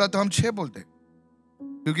 3 बोला तो हम 6 बोलते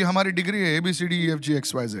क्योंकि हमारी डिग्री है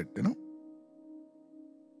ABCDEFGXYZ, you know.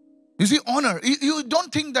 You see, honor, you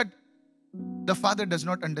don't think that the father does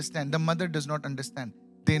not understand, the mother does not understand.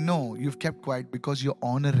 They know you've kept quiet because you're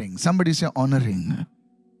honoring. Somebody say honoring.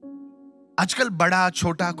 आजकल बड़ा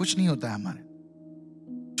छोटा कुछ नहीं होता है हमारे.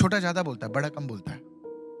 छोटा ज्यादा बोलता है, बड़ा कम बोलता है.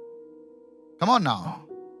 Come on now.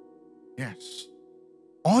 Yes.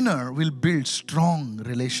 Honor will build strong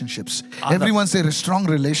relationships. Everyone say strong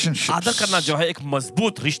relationships. आदर करना जो है एक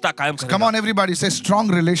मजबूत रिश्ता कायम करेगा। Come on, everybody say strong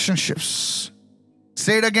relationships.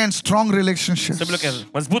 Say it again, strong relationships. सभी लोग कहें,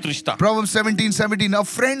 मजबूत रिश्ता. Proverbs 17:17. A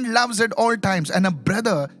friend loves at all times, and a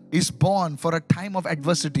brother is born for a time of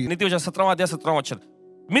adversity. नीति वचन 17वां अध्याय 17वां वचन.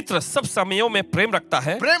 मित्र सब समयों में प्रेम रखता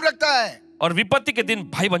है प्रेम रखता है और विपत्ति के दिन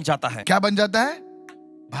भाई बन जाता है. क्या बन जाता है?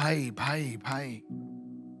 भाई भाई भाई.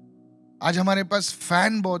 आज हमारे पास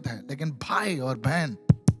फैन बहुत है, लेकिन भाई और बहन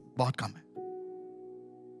बहुत कम है.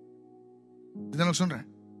 कितने लोग सुन रहे हैं?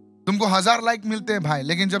 तुमको 1000 लाइक मिलते हैं भाई,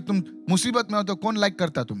 लेकिन जब तुम मुसीबत में हो तो कौन लाइक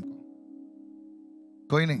करता तुमको?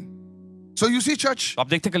 कोई नहीं. So you see, church, तो आप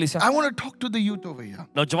देखते कलीसिया, I want to talk to the youth over here.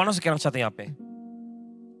 नौजवानों से कहना चाहते हैं यहाँ पे.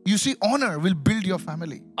 You see, honor will build your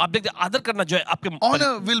family. आप देखते आदर करना जो है आपके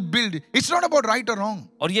Honor will build. It's not about right or wrong.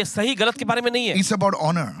 और ये सही गलत के बारे में नहीं है. It's about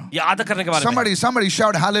honor. ये आदर करने के बारे में. Somebody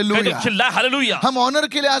shout hallelujah. चिल्लाए हालेलुया. हम ऑनर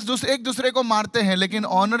के लिए आज एक दूसरे को मारते हैं, लेकिन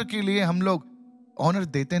ऑनर के लिए हम लोग ऑनर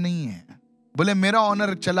देते नहीं हैं. बोले मेरा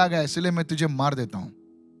ऑनर चला गया इसलिए मैं तुझे मार देता हूं.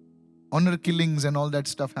 Honor killings and all that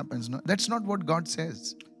stuff happens. No, that's not what God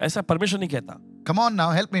says. ऐसा परमेश्वर नहीं कहता. Come on now,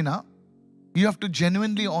 help me now. You have to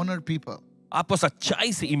genuinely honor people. आपको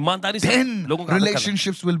सच्चाई से, ईमानदारी से Then लोगों का आदर करना.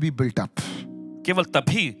 relationships will be built up. केवल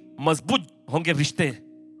तभी मजबूत होंगे रिश्ते.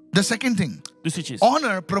 The second thing, दूसरी चीज,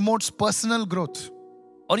 honor promotes personal growth.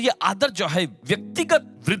 और ये आदर जो है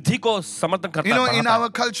व्यक्तिगत वृद्धि को समर्थन करता You know, है. in our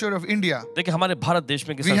culture of India, देखिए हमारे भारत देश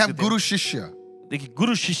में we have guru shishya. देखिए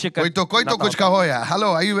गुरु शिष्य का कोई तो नाता कुछ कहो यार.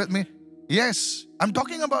 Hello, are you with me? Yes, I'm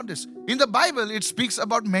talking about this. In the Bible, it speaks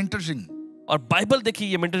about mentoring, और बाइबल देखिए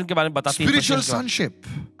ये मेंटरिंग के बारे में बताती है. spiritual sonship.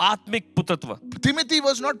 आत्मिक पुत्रत्व. Timothy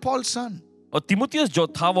was not Paul's son, और तिमुथियुस जो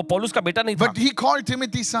था वो पौलुस का बेटा नहीं था, but he called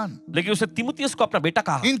Timothy son. लेकिन उसे तिमुथियुस को अपना बेटा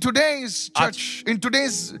कहा. In today's church, in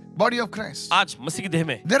today's body of Christ, आज मसीह की देह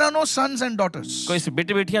में there are no sons and daughters. कोई सिर्फ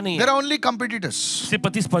बेटे बेटियां नहीं There है, are only competitors. सिर्फ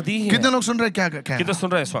प्रतिस्पर्धी ही कितने है. लोग सुन रहे हैं क्या कितने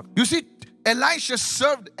सुन रहे हैं इस वक्त? You see, Elisha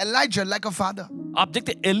served Elijah like a father. आप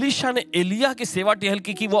देखते एलीशा ने एलिया की सेवा टहल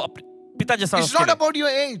की वो अपने पिता जैसा. It's not about your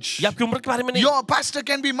age. ये आपकी उम्र के बारे में नहीं. Your pastor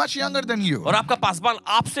can be much younger than you. और आपका पासवान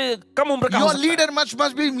आपसे कम उम्र का हो Your सकता है. leader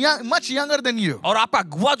must be much younger than you. और आपका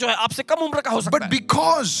अगुवा जो है आपसे कम उम्र का हो सकता But है.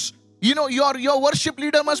 because you know your worship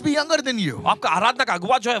leader must be younger than you. आपका आराधना का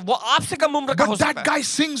अगुवा जो है वो आपसे कम उम्र का हो But सकता that है. guy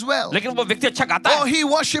sings well. लेकिन वो व्यक्ति अच्छा गाता Oh, है, he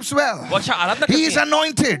worships well. वो अच्छा आराधना He करती is है,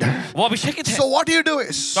 anointed. वो अभिषेकित है. So what do you do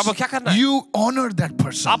is तो आपको क्या करना है? you honor that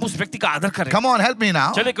person. आप उस व्यक्ति का आदर करें. Come on, help me now.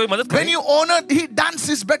 चलिए कोई मदद When करें. you honor, he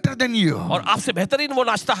dances better than you. और आपसे बेहतरीन वो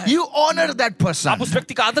नाचता है. You honor that person. आप उस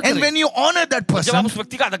व्यक्ति का आदर And करें. when you honor that जब person, आप उस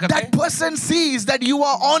व्यक्ति का आदर करते that हैं person sees that you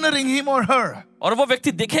are honoring him or her. और वो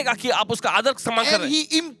व्यक्ति देखेगा कि आप उसका आदर सम्मान कर And रहे हैं,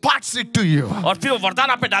 he imparts it to you. और फिर वो वरदान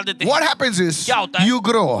आप पे डाल देते हैं. What happens is क्या होता है? you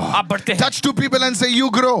grow. आप बढ़ते हैं. Touch two people and say you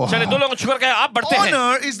grow. चलिए दो लोगों को छुकर कहे आप बढ़ते हैं.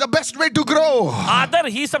 Honor is the best way to grow. आदर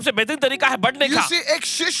ही सबसे बेहतरीन तरीका है बढ़ने You का. see, एक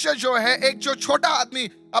शिष्य जो है, एक जो छोटा आदमी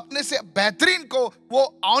अपने से बेहतरीन को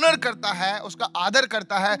वो ऑनर करता है, उसका आदर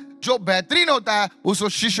करता है. जो बेहतरीन होता है उस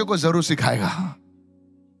शिष्य को जरूर सिखाएगा.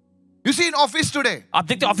 You see, in office today, आप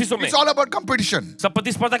देखते हैं ऑफिसों में it's all about competition. सब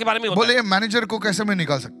प्रतिस्पर्धा के बारे में होता है. बोले मैनेजर को कैसे मैं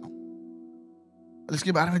निकाल सकता हूं,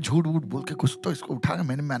 इसके बारे में झूठ वूठ बोल के कुछ तो इसको उठा के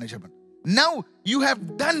मैंने मैनेजर बन. Now you have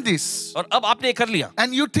done this और अब आपने ये कर लिया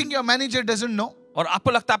and you think your manager doesn't know? और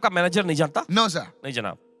आपको लगता है आपका मैनेजर नहीं जानता. No, sir. नहीं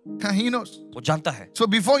जनाब, He knows. वो जानता है. So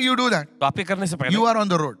before you do that, तो आप ये करने से पहले you are on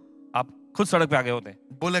the road. आप खुद सड़क पे आ गए होते हैं.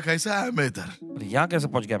 बोले कैसा है मैं इधर? अरे यहाँ कैसे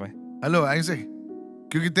पहुंच गया मैं? हेलो ऐसे,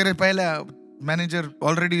 क्योंकि तेरे पहले मैनेजर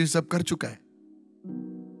ऑलरेडी सब कर चुका है.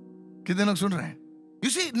 कितने लोग सुन रहे हैं? You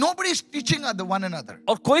see, nobody is teaching one another.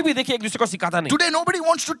 और कोई भी देखिए एक दूसरे को सिखाता नहीं. Today nobody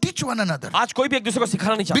wants to teach one another आज कोई भी एक दूसरे को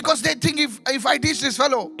सिखाना नहीं चाहता, because they think if I teach this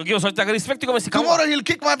fellow, क्योंकि वो सोचता है अगर इस व्यक्ति को मैं सिखाऊंगा tomorrow he'll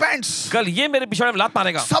kick my pants. कल ये मेरे पिछवाड़े में लात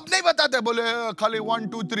मारेगा. सब नहीं बताते. बोले खाली 1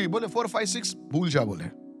 2 3, बोले 4 5 6 भूल जा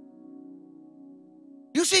बोले.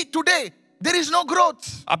 You see, today there is no growth.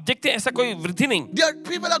 आप देखते हैं ऐसा कोई वृद्धि नहीं. There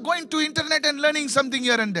people are going to internet and learning something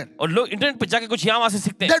here and there. और लोग इंटरनेट पे जाके कुछ यहाँ वहां से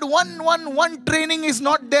सीखते हैं. That one training is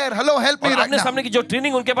not there. Hello, help me और right आमने now. सामने की जो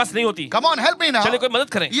ट्रेनिंग उनके पास नहीं होती. Come on, help me now. चलिए कोई मदद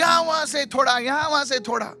करें. यहाँ वहां से थोड़ा, यहाँ वहां से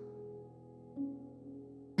थोड़ा.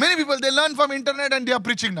 Many people they learn from internet and they are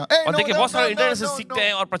preaching now. Hey, और no, देखिए no, बहुत सारे no, इंटरनेट no, से no, सीखते no.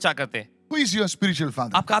 हैं और प्रचार करते हैं. Who is your spiritual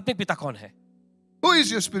father? आपका आत्मिक पिता कौन है? Who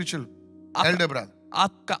is your spiritual elder brother?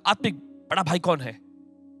 आपका आत्मिक बड़ा भाई कौन है?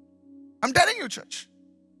 I'm telling you, church.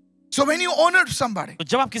 So when you honor somebody, तो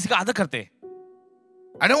जब आप किसी का आदर करते हैं,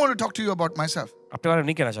 I don't want to talk to you about myself. अपने बारे में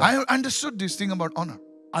नहीं कहना चाहता. I understood this thing about honor.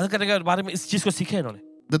 आदर करने के बारे में इस चीज को सीखे इन्होंने.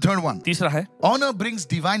 The third one, तीसरा है honor brings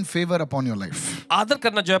divine favor upon your life. आदर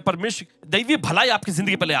करना जो है परमेश्वर दैवीय भलाई आपकी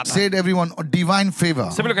जिंदगी पे ले आता है. Say it, everyone, divine favor.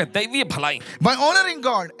 सभी लोग कहते हैं दैवीय भलाई. By honoring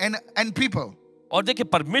God and people, और देखिए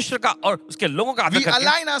परमेश्वर का और उसके लोगों का आदर We करके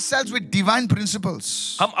align ourselves with divine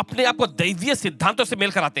principles. हम अपने आप को दैवीय सिद्धांतों से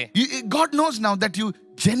मेल कराते हैं। God knows now that you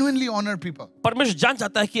genuinely honor people. परमेश्वर जान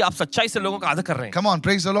जाता है कि आप सच्चाई से लोगों का आदर कर रहे हैं। Come on,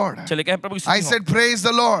 praise the Lord. चलिए कहें प्रभु की I स्तुति हो। said, praise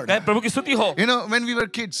the Lord. कहें प्रभु की स्तुति हो। You know, when we were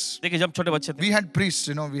kids, देखिए जब छोटे बच्चे थे we had priests,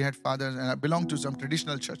 we had fathers, and I belonged to some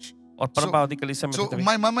traditional church. और परंपरावादी कलीसिया में So थे तभी।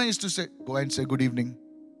 my mama used to say, go and say good evening.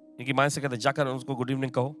 इनकी माँ से कहते जाकर उसको गुड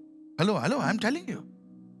इवनिंग कहो। Hello, I'm telling you.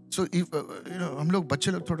 So if, हम लोग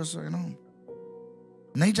बच्चे लोग थोड़ा सा,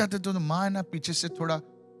 नहीं जाते तो माँ ना पीछे से थोड़ा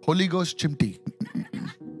होली गोस्ट चिमटी।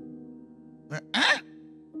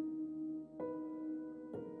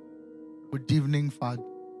 Good evening, father.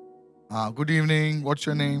 Good evening. What's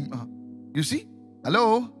your name? You see?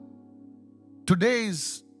 Hello.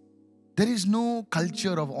 There is no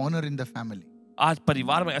culture of honor in the family. आज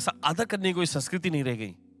परिवार में ऐसा आदर करने की कोई संस्कृति नहीं रह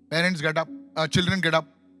गई। Parents get up, children get up.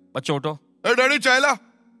 बच्चे उठो। Hey, daddy, चाय ला।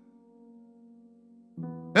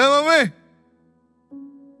 Hey, mummy.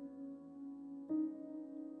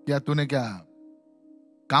 क्या तूने क्या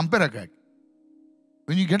काम पे रखा है?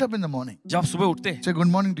 When you get up in the morning, जब आप सुबह उठते हैं say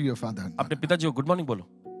good morning to your father. अपने पिताजी को गुड मॉर्निंग बोलो।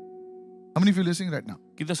 How many of you listening right now?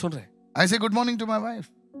 कितने सुन रहे हैं? I say good morning to my wife.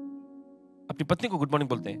 अपनी पत्नी को गुड मॉर्निंग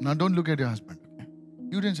बोलते हैं। Now don't look at your husband. Okay?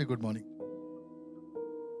 You didn't say good morning.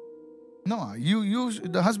 No,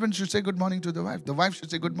 the husband should say good morning to the wife. The wife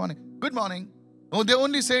should say good morning. Good morning. Oh, they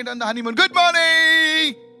only say it on the honeymoon. Good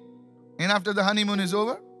morning. And after the honeymoon is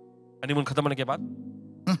over, honeymoon खत्म होने के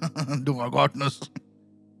बाद do God knows.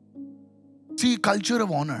 See, culture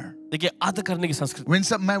of honor. देखिए आदर करने की संस्कृति। When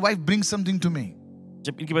my wife brings something to me,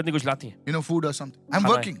 जब इनकी पत्नी कुछ लाती है, food or something, I'm खाना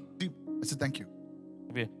है। working. I say thank you.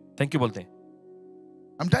 Thank you बोलते हैं।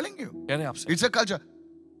 I'm telling you. कह रहे हैं आपसे। It's a culture.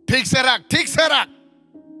 ठीक से रख.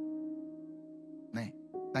 नहीं,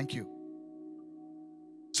 thank you.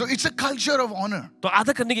 So it's a culture of honor. तो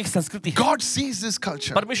आदर करने की एक संस्कृति है। God sees this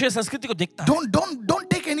culture. परमेश्वर इस संस्कृति को देखता है। Don't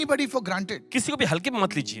take anybody for granted. किसी को भी हल्के में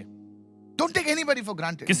मत लीजिए। Don't take anybody for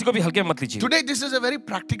granted. किसी को भी हल्के में मत लीजिए। Today this is a very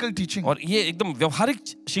practical teaching. और ये एकदम व्यवहारिक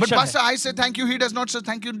But शिक्षा pastor, है। I say thank you. He does not say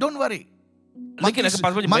thank you. Don't worry. लेकिन अगर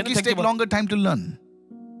पास में Monkeys take longer time to learn.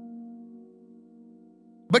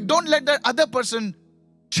 But don't let that other person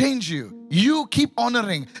change you. You keep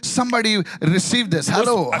honoring. Somebody receive this.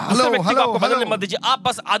 Hello. मत दीजिए। आप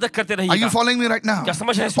बस आदर करते Are you रहिएगा। following me right now? क्या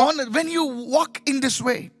समझ रहे हैं? Honor, when you walk in this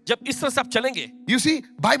way, जब इस तरह से आप चलेंगे, you see,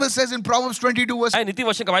 Bible says in Proverbs 22 verse, नीति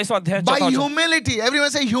वचन का 22वां अध्याय by चौथा वचन। humility.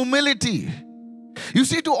 Everyone say humility. You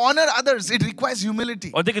see, to honor others, it requires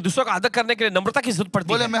humility. और देखिए दूसरों का आदर करने के लिए नम्रता की जरूरत पड़ती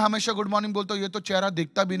बोले है। मैं हमेशा गुड मॉर्निंग बोलता हूँ, ये तो चेहरा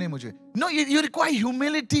दिखता भी नहीं मुझे. No, you require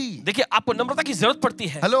humility. देखिए आपको नम्रता की जरूरत पड़ती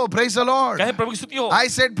है। Hello, praise the Lord. कहे प्रभु की स्तुति हो। I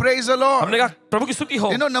said praise the Lord. हमने कहा प्रभु की स्तुति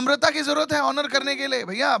हो। नम्रता की जरूरत है ऑनर करने के लिए.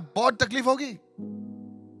 भैया बहुत तकलीफ होगी.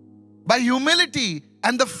 By humility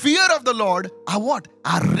and the fear of the Lord are what?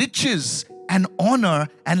 Are riches and honor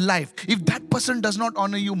and life. If that person does not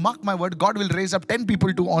honor you, mark my word, God will raise up 10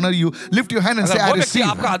 people to honor you. Lift your hand and say, I receive.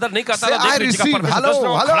 आपका आदर नहीं करता Say, I receive. Hello.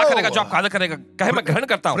 खड़ा करेगा जो आपका आदर करेगा। कहे मैं ग्रहण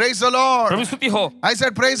करता हूँ। Praise the Lord. प्रभु की स्तुति हो। I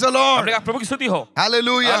said, praise the Lord. हमने कहा प्रभु की स्तुति हो।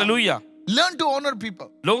 Hallelujah. Hallelujah. Learn to honor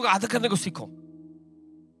people. लोगों का आदर करने को सीखो।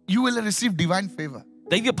 You will receive divine favor.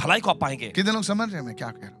 दैवीय भलाई को आप पाएंगे। कितने लोग समझ रहे हैं मैं क्या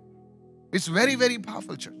कह रहा हूँ? It's very, very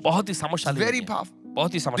powerful, church. बहुत ही सामर्थ्यशाली। Very powerful.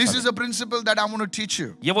 बहुत ही This सामर्थ्यशाली। is a principle that I want to teach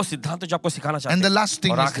you. ये वो सिद्धांत है जो आपको सिखाना चाहते हैं। And the last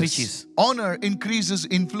thing और is आखिरी this. चीज, Honor increases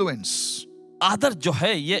influence. आदर जो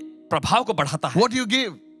है ये प्रभाव को बढ़ाता है। What you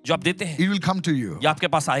give, जो आप देते हैं it will come to you. ये आपके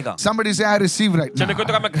पास आएगा। Somebody say, I receive right now. चलिए कोई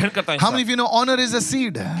तो कहा मैं ग्रहण करता हूँ। How many of you know honor is a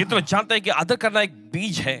seed? कितने लोग जानते हैं कि आदर करना एक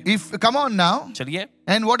बीज है। Come on now. चलिए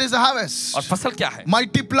And what is the harvest? और फसल क्या है?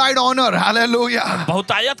 Multiplied honor. Hallelujah.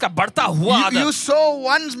 बहुतायत का बढ़ता हुआ You आदर। sow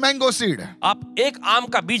one mango seed. आप एक आम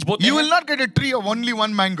का बीज बोते You हैं, will not get a tree of only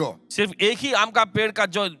one mango. सिर्फ एक ही आम का पेड़ का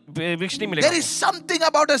जो वृक्ष नहीं मिलेगा। There is something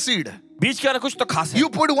about a seed. बीज के अंदर कुछ तो खास है। You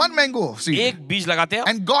put one mango seed. एक बीज लगाते हैं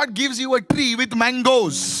And God gives you a tree with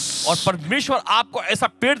mangoes. और परमेश्वर आपको ऐसा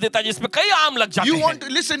पेड़ देता है जिसमें कई आम लग जाते You हैं। want to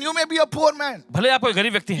listen, you may be a poor man. भले आप कोई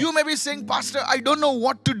गरीब व्यक्ति हैं, You may be saying, Pastor, I don't know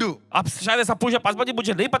what to do. आप शायद ऐसा पूछे पासवान जी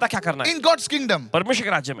मुझे नहीं पता क्या करना है। In God's kingdom, परमेश्वर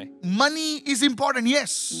के राज्य में money is important,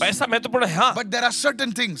 yes. पैसा महत्वपूर्ण है, हाँ, But there are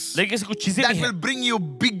certain things लेकिन ऐसी कुछ चीजें that भी will हैं bring you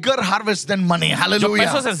bigger harvest than money. जो पैसों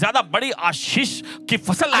Hallelujah. से ज्यादा बड़ी आशीष की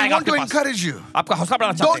फसल I लाएगा want to आपके पास। encourage you. आपका हौसला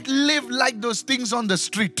बढ़ाना Don't चाहते हैं live like those things on the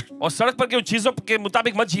street. और सड़क पर की उन चीजों के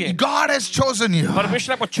मुताबिक मत जिए। God has chosen you.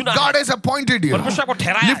 परमेश्वर आपको चुना God है, has appointed you. परमेश्वर आपको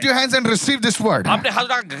ठहराया Lift your है। hands and receive this word. आपने हाथ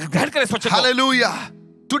उठा ग्रहण करें इस वचन को। Hallelujah.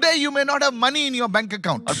 Today you may not have money in your bank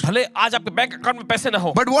account. और भले आज आपके बैंक अकाउंट में पैसे ना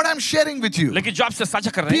हो, But what I'm sharing with you, लेकिन जो आपसे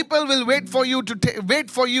साझा कर रहे हैं, people will wait for you to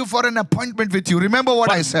wait for you for an appointment with you. Remember what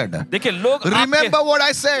I said. देखिए लोग Remember what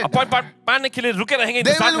I said. Appointment पाने के लिए रुके रहेंगे,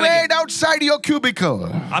 They इंतजार will करेंगे। wait outside your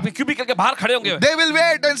cubicle. आपके क्यूबिकल के बाहर खड़े होंगे They will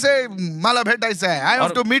wait and say, "Mala bheta se, I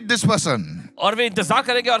have to meet this person." और वे इंतजार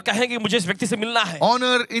करेंगे और कहेंगे मुझे इस व्यक्ति से मिलना है।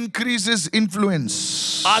 Honor increases influence.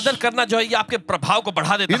 आदर करना जो है ये आपके प्रभाव को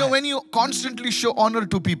बढ़ा देता You know, है। when you constantly show honor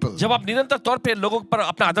to people, जब आप निरंतर तौर पे लोगों पर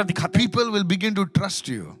अपना आदर दिखाते हैं, people will begin to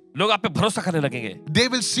trust you. लोग आप पे भरोसा करने लगेंगे। They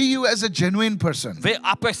will see you as a genuine person. वे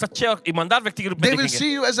आपको एक सच्चे और ईमानदार व्यक्ति के रूप में They will देखेंगे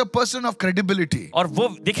see you as a person of credibility. और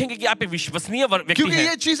वो देखेंगे कि आप एक विश्वसनीय व्यक्ति क्योंकि हैं।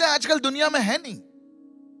 ये चीजें आजकल दुनिया में है नहीं.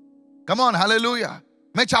 Come on, hallelujah.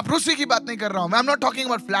 मैं चापलूसी की बात नहीं कर रहा हूं. I'm not talking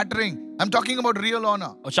about flattering. I'm talking about real honor.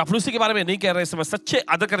 और चापलूसी के बारे में नहीं कह रहे, इस समय सच्चे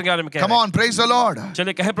आदर करने के बारे में कह Come रहे हैं। on, praise the Lord.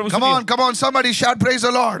 चलिए कहे प्रभु Come on, come on, somebody shout praise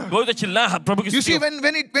the Lord. कोई तो चिल्ला प्रभु की You see,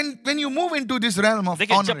 स्तुति। when you move into this realm of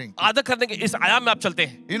देखिए जब honoring, आदर करने के इस आयाम में आप चलते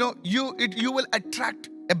हैं, you know, you will attract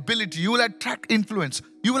ability, you will attract influence,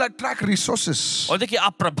 you will attract resources, और देखिए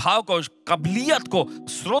आप प्रभाव को, काबिलियत को,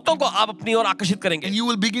 स्रोतों को आप अपनी ओर आकर्षित and करेंगे you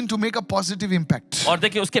will begin to make a positive impact. और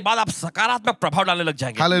देखिए उसके बाद आप सकारात्मक प्रभाव डालने लग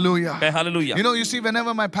जाएंगे। Hallelujah. कहे hallelujah. You know, you see,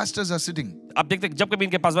 whenever my pastors are sitting, आप देखते हैं जब कभी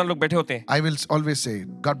इनके पासवान लोग बैठे होते हैं, I will always say,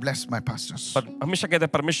 God bless my pastors. पर हमेशा कहते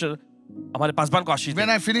हैं परमेश्वर हमारे पासवान को आशीष दे।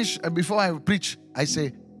 When I finish, before I preach, I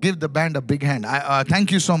say, give the band a big hand.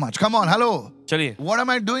 Thank you so much. Come on, hello. चलिए What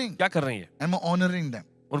am I doing? क्या कर रही है? I'm honoring them.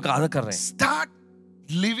 उनका आदर कर रहे हैं Start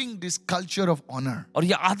living this culture of honor. और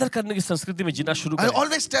ये आदर करने की संस्कृति में जीना शुरू I करें।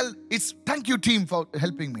 always tell, it's thank you team for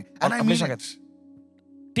helping me. And और I mean हमेशा it. कहते हैं,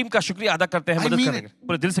 टीम का शुक्रिया अदा करते हैं, I मदद mean करने के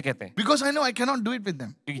पूरे दिल से कहते हैं, Because I know I cannot do it with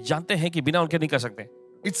them. क्योंकि जानते हैं कि बिना उनके नहीं कर सकते।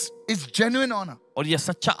 It's genuine honor. और ये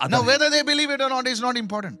सच्चा आदर Now, है। whether they believe it or not is not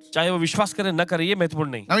important. चाहे वो विश्वास करें न करें ये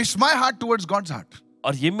महत्वपूर्ण नहीं। Now, it's my heart towards God's heart.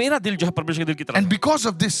 और ये मेरा दिल जो है परमेश्वर के दिल की तरफ And है। because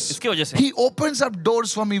of this, इसकी वजह से He opens up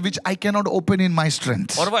doors for me which I cannot open in my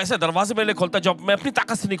strength. और वो ऐसे दरवाजे मेरे लिए खोलता है जो मैं अपनी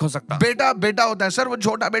ताकत से नहीं खोल सकता। बेटा बेटा होता है सर, वो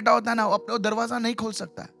छोटा बेटा होता है ना, वो अपने दरवाजा नहीं खोल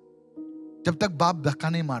सकता है जब तक बाप धक्का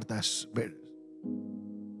नहीं मारता है।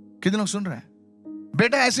 कितने लोग सुन रहे हैं?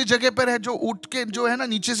 बेटा ऐसी जगह पर है जो उठ के जो है ना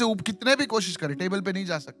नीचे से कितने भी कोशिश करे टेबल पे नहीं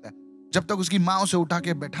जा सकता है जब तक उसकी माँ उसे उठा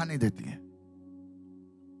के बैठा नहीं देती है।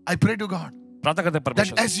 I pray to God प्रार्थना करते हैं that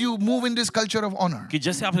परमेश्वर as you move in this culture of honor, कि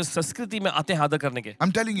जैसे आप इस संस्कृति में आते हैं आदर करने के,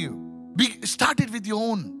 I'm telling you, start it with your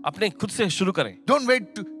own. अपने खुद से शुरू करें। Don't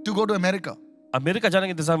wait to go to America. America जाने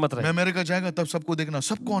के इंतजार मत मैं रहे, अमेरिका जाएगा तब सबको देखना,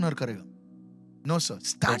 सबको ऑनर करेगा। No sir,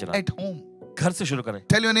 start जनाब। at home. घर से शुरू करें।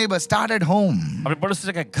 Tell your neighbor, start at home. अपने पड़ोसी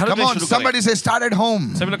से कहें घर Come में on, शुरू करें। somebody say start at home.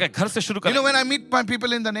 सभी लोग कहें घर से शुरू You करें। know, when I meet my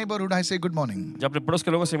people in the neighborhood, I say good morning. जब अपने पड़ोस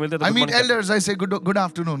के लोगों से मिलते हैं तो I good meet morning कहते हैं। elders, I say good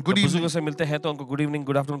afternoon, good जब बुजुर्गों evening. से मिलते हैं तो उनको गुड इवनिंग,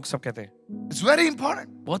 गुड आफ्टरनून सब कहते हैं। It's very important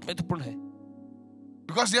बहुत महत्वपूर्ण है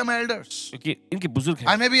because they are my elders. क्योंकि इनके बुजुर्ग I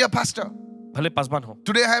हैं, may be a pastor. भले पासवान हो।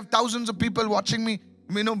 Today I have thousands of people watching me,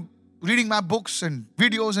 you know, reading my books and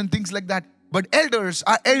videos and things like that. But elders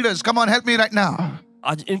are elders. Come on, help me right now.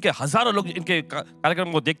 आज इनके हजारों लोग इनके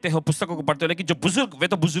कार्यक्रम को देखते हैं, पुस्तकों को पढ़ते हैं, लेकिन जो बुजुर्ग वे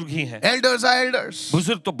तो बुजुर्ग ही हैं। Elders are elders.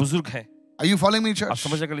 बुजुर्ग तो बुजुर्ग हैं। Are you following me, आप church?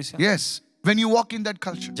 समझ रहे हैं? Yes. When you walk in that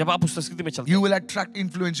culture, जब आप उस संस्कृति में चलते you हैं will attract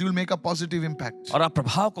influence. You will make a positive impact. और आप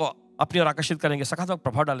प्रभाव को अपनी ओर आकर्षित करेंगे, सकारात्मक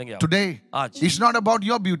प्रभाव डालेंगे आप। Today, आज it's not about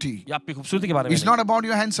your beauty. ये आपकी खूबसूरती के बारे में It's नहीं, not about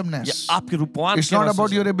your ये handsomeness. आपकी रूपवान It's के not वजह about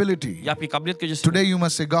से, your ability. ये आपकी काबिलियत की वजह से। Today you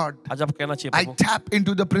must say, God, आज आपको कहना चाहिए I Prabhu, tap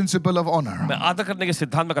into the principle of honor. मैं आदर करने के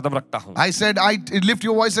सिद्धांत में कदम रखता हूँ। I said, lift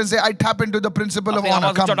your voice and say, I tap into the principle of अपनी honor.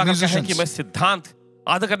 आवाज ऊंचा Come, उठाकर कहें कि musicians. मैं सिद्धांत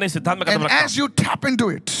आदर करने के सिद्धांत में कदम And रखता as हूँ। you tap into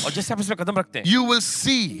it, और जैसे आप इसमें कदम रखते हैं, you will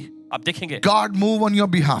see आप देखेंगे God move on your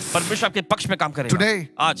behalf. परमेश्वर आपके पक्ष में काम करेगा। Today,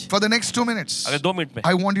 आज for the next 2 minutes, अगर 2 मिनट में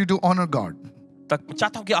I want you to honor God. तक मैं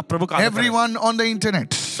चाहता हूँ कि आप प्रभु का आदर करें। Everyone on the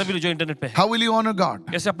internet, सभी लोग जो इंटरनेट पे हैं, how will you honor God?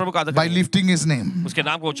 कैसे आप प्रभु का आदर By करेंगे? lifting His name. उसके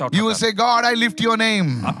नाम को ऊंचा You will उठाकर। say, God, I lift your name.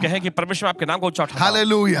 आप कहें कि परमेश्वर आपके नाम को ऊंचा उठाता हूं।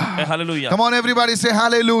 Hallelujah. Hallelujah. Come on, everybody, say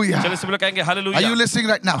hallelujah. चलिए सभी लोग कहेंगे Are hallelujah. you listening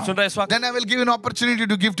right now? सुन रहे हैं इस वक्त? Then I will give an opportunity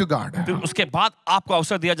to give to God. फिर उसके बाद आपको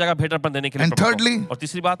अवसर दिया जाएगा भेंट अर्पण देने के लिए And प्रभु को। thirdly, और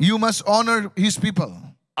तीसरी बात, You must honor His people.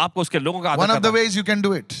 आपको उसके लोगों का One आदर of the करना। ways you can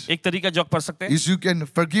do it एक तरीका जो आप कर सकते हैं is you can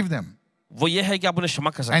forgive them वो ये है कि आप उन्हें क्षमा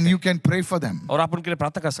कर सकते and हैं you can pray for them. और आप उनके लिए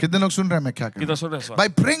प्रार्थना कर सकते कितने लोग सुन रहे हैं मैं क्या कर हैं। कितना सुन रहे हैं इस वक्त?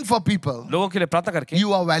 By praying for people, लोगों के लिए प्रार्थना करके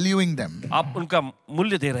you are valuing them. आप उनका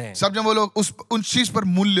मूल्य दे रहे हैं। सब जब वो लोग उन चीज पर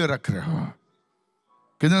मूल्य रख रहे हो।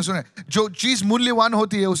 कितने सुने? जो चीज मूल्यवान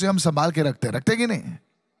होती है उसे हम संभाल के रखते कि नहीं?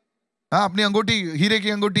 हाँ, अपनी अंगूठी, हीरे की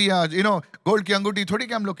अंगूठी या गोल्ड की अंगूठी थोड़ी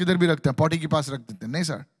कि हम लोग किधर भी रखते हैं, पॉटी के पास रख देते हैं। नहीं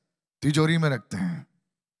सर, तिजोरी में रखते हैं।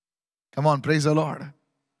 Come on, praise the Lord.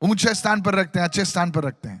 ऊंचे स्थान पर रखते हैं, अच्छे स्थान पर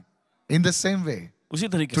रखते हैं. In the same way, उसी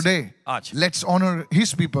तरीके से Today, आज let's honor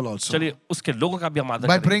His people also चलिए उसके लोगों का भी हम आदर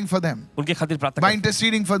by करें, praying for them, उनके खातिर प्रार्थना by करें,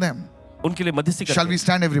 interceding for them. उनके लिए मध्यस्थी Shall we करें।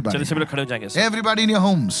 stand, everybody? चलिए सभी लोग खड़े हो जाएंगे। Everybody in your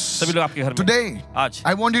homes. सभी लोग आपके घर में Today, आज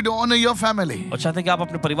I want you to honor your family. और चाहते हैं कि आप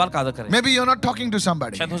अपने परिवार का आदर करें। Maybe you're not talking to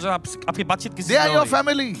somebody. शायद हो सकता है आपकी बातचीत किसी They से are हो your रही है।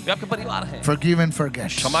 family. वे आपके परिवार हैं। Forgive and forget.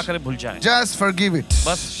 क्षमा करें, भूल जाएं, Just forgive it.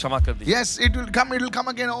 बस क्षमा कर दीजिए। Yes, it will come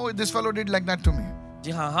again. Oh, this fellow did like that to me.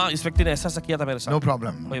 जी हाँ हाँ, इस व्यक्ति ने ऐसा किया था मेरे साथ। No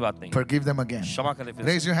problem. कोई बात नहीं, Forgive them again. क्षमा करें फिर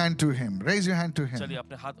से। Raise your hand to him. Raise your hand to him. चलिए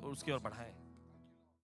अपने हाथ उसकी ओर बढ़ाएं।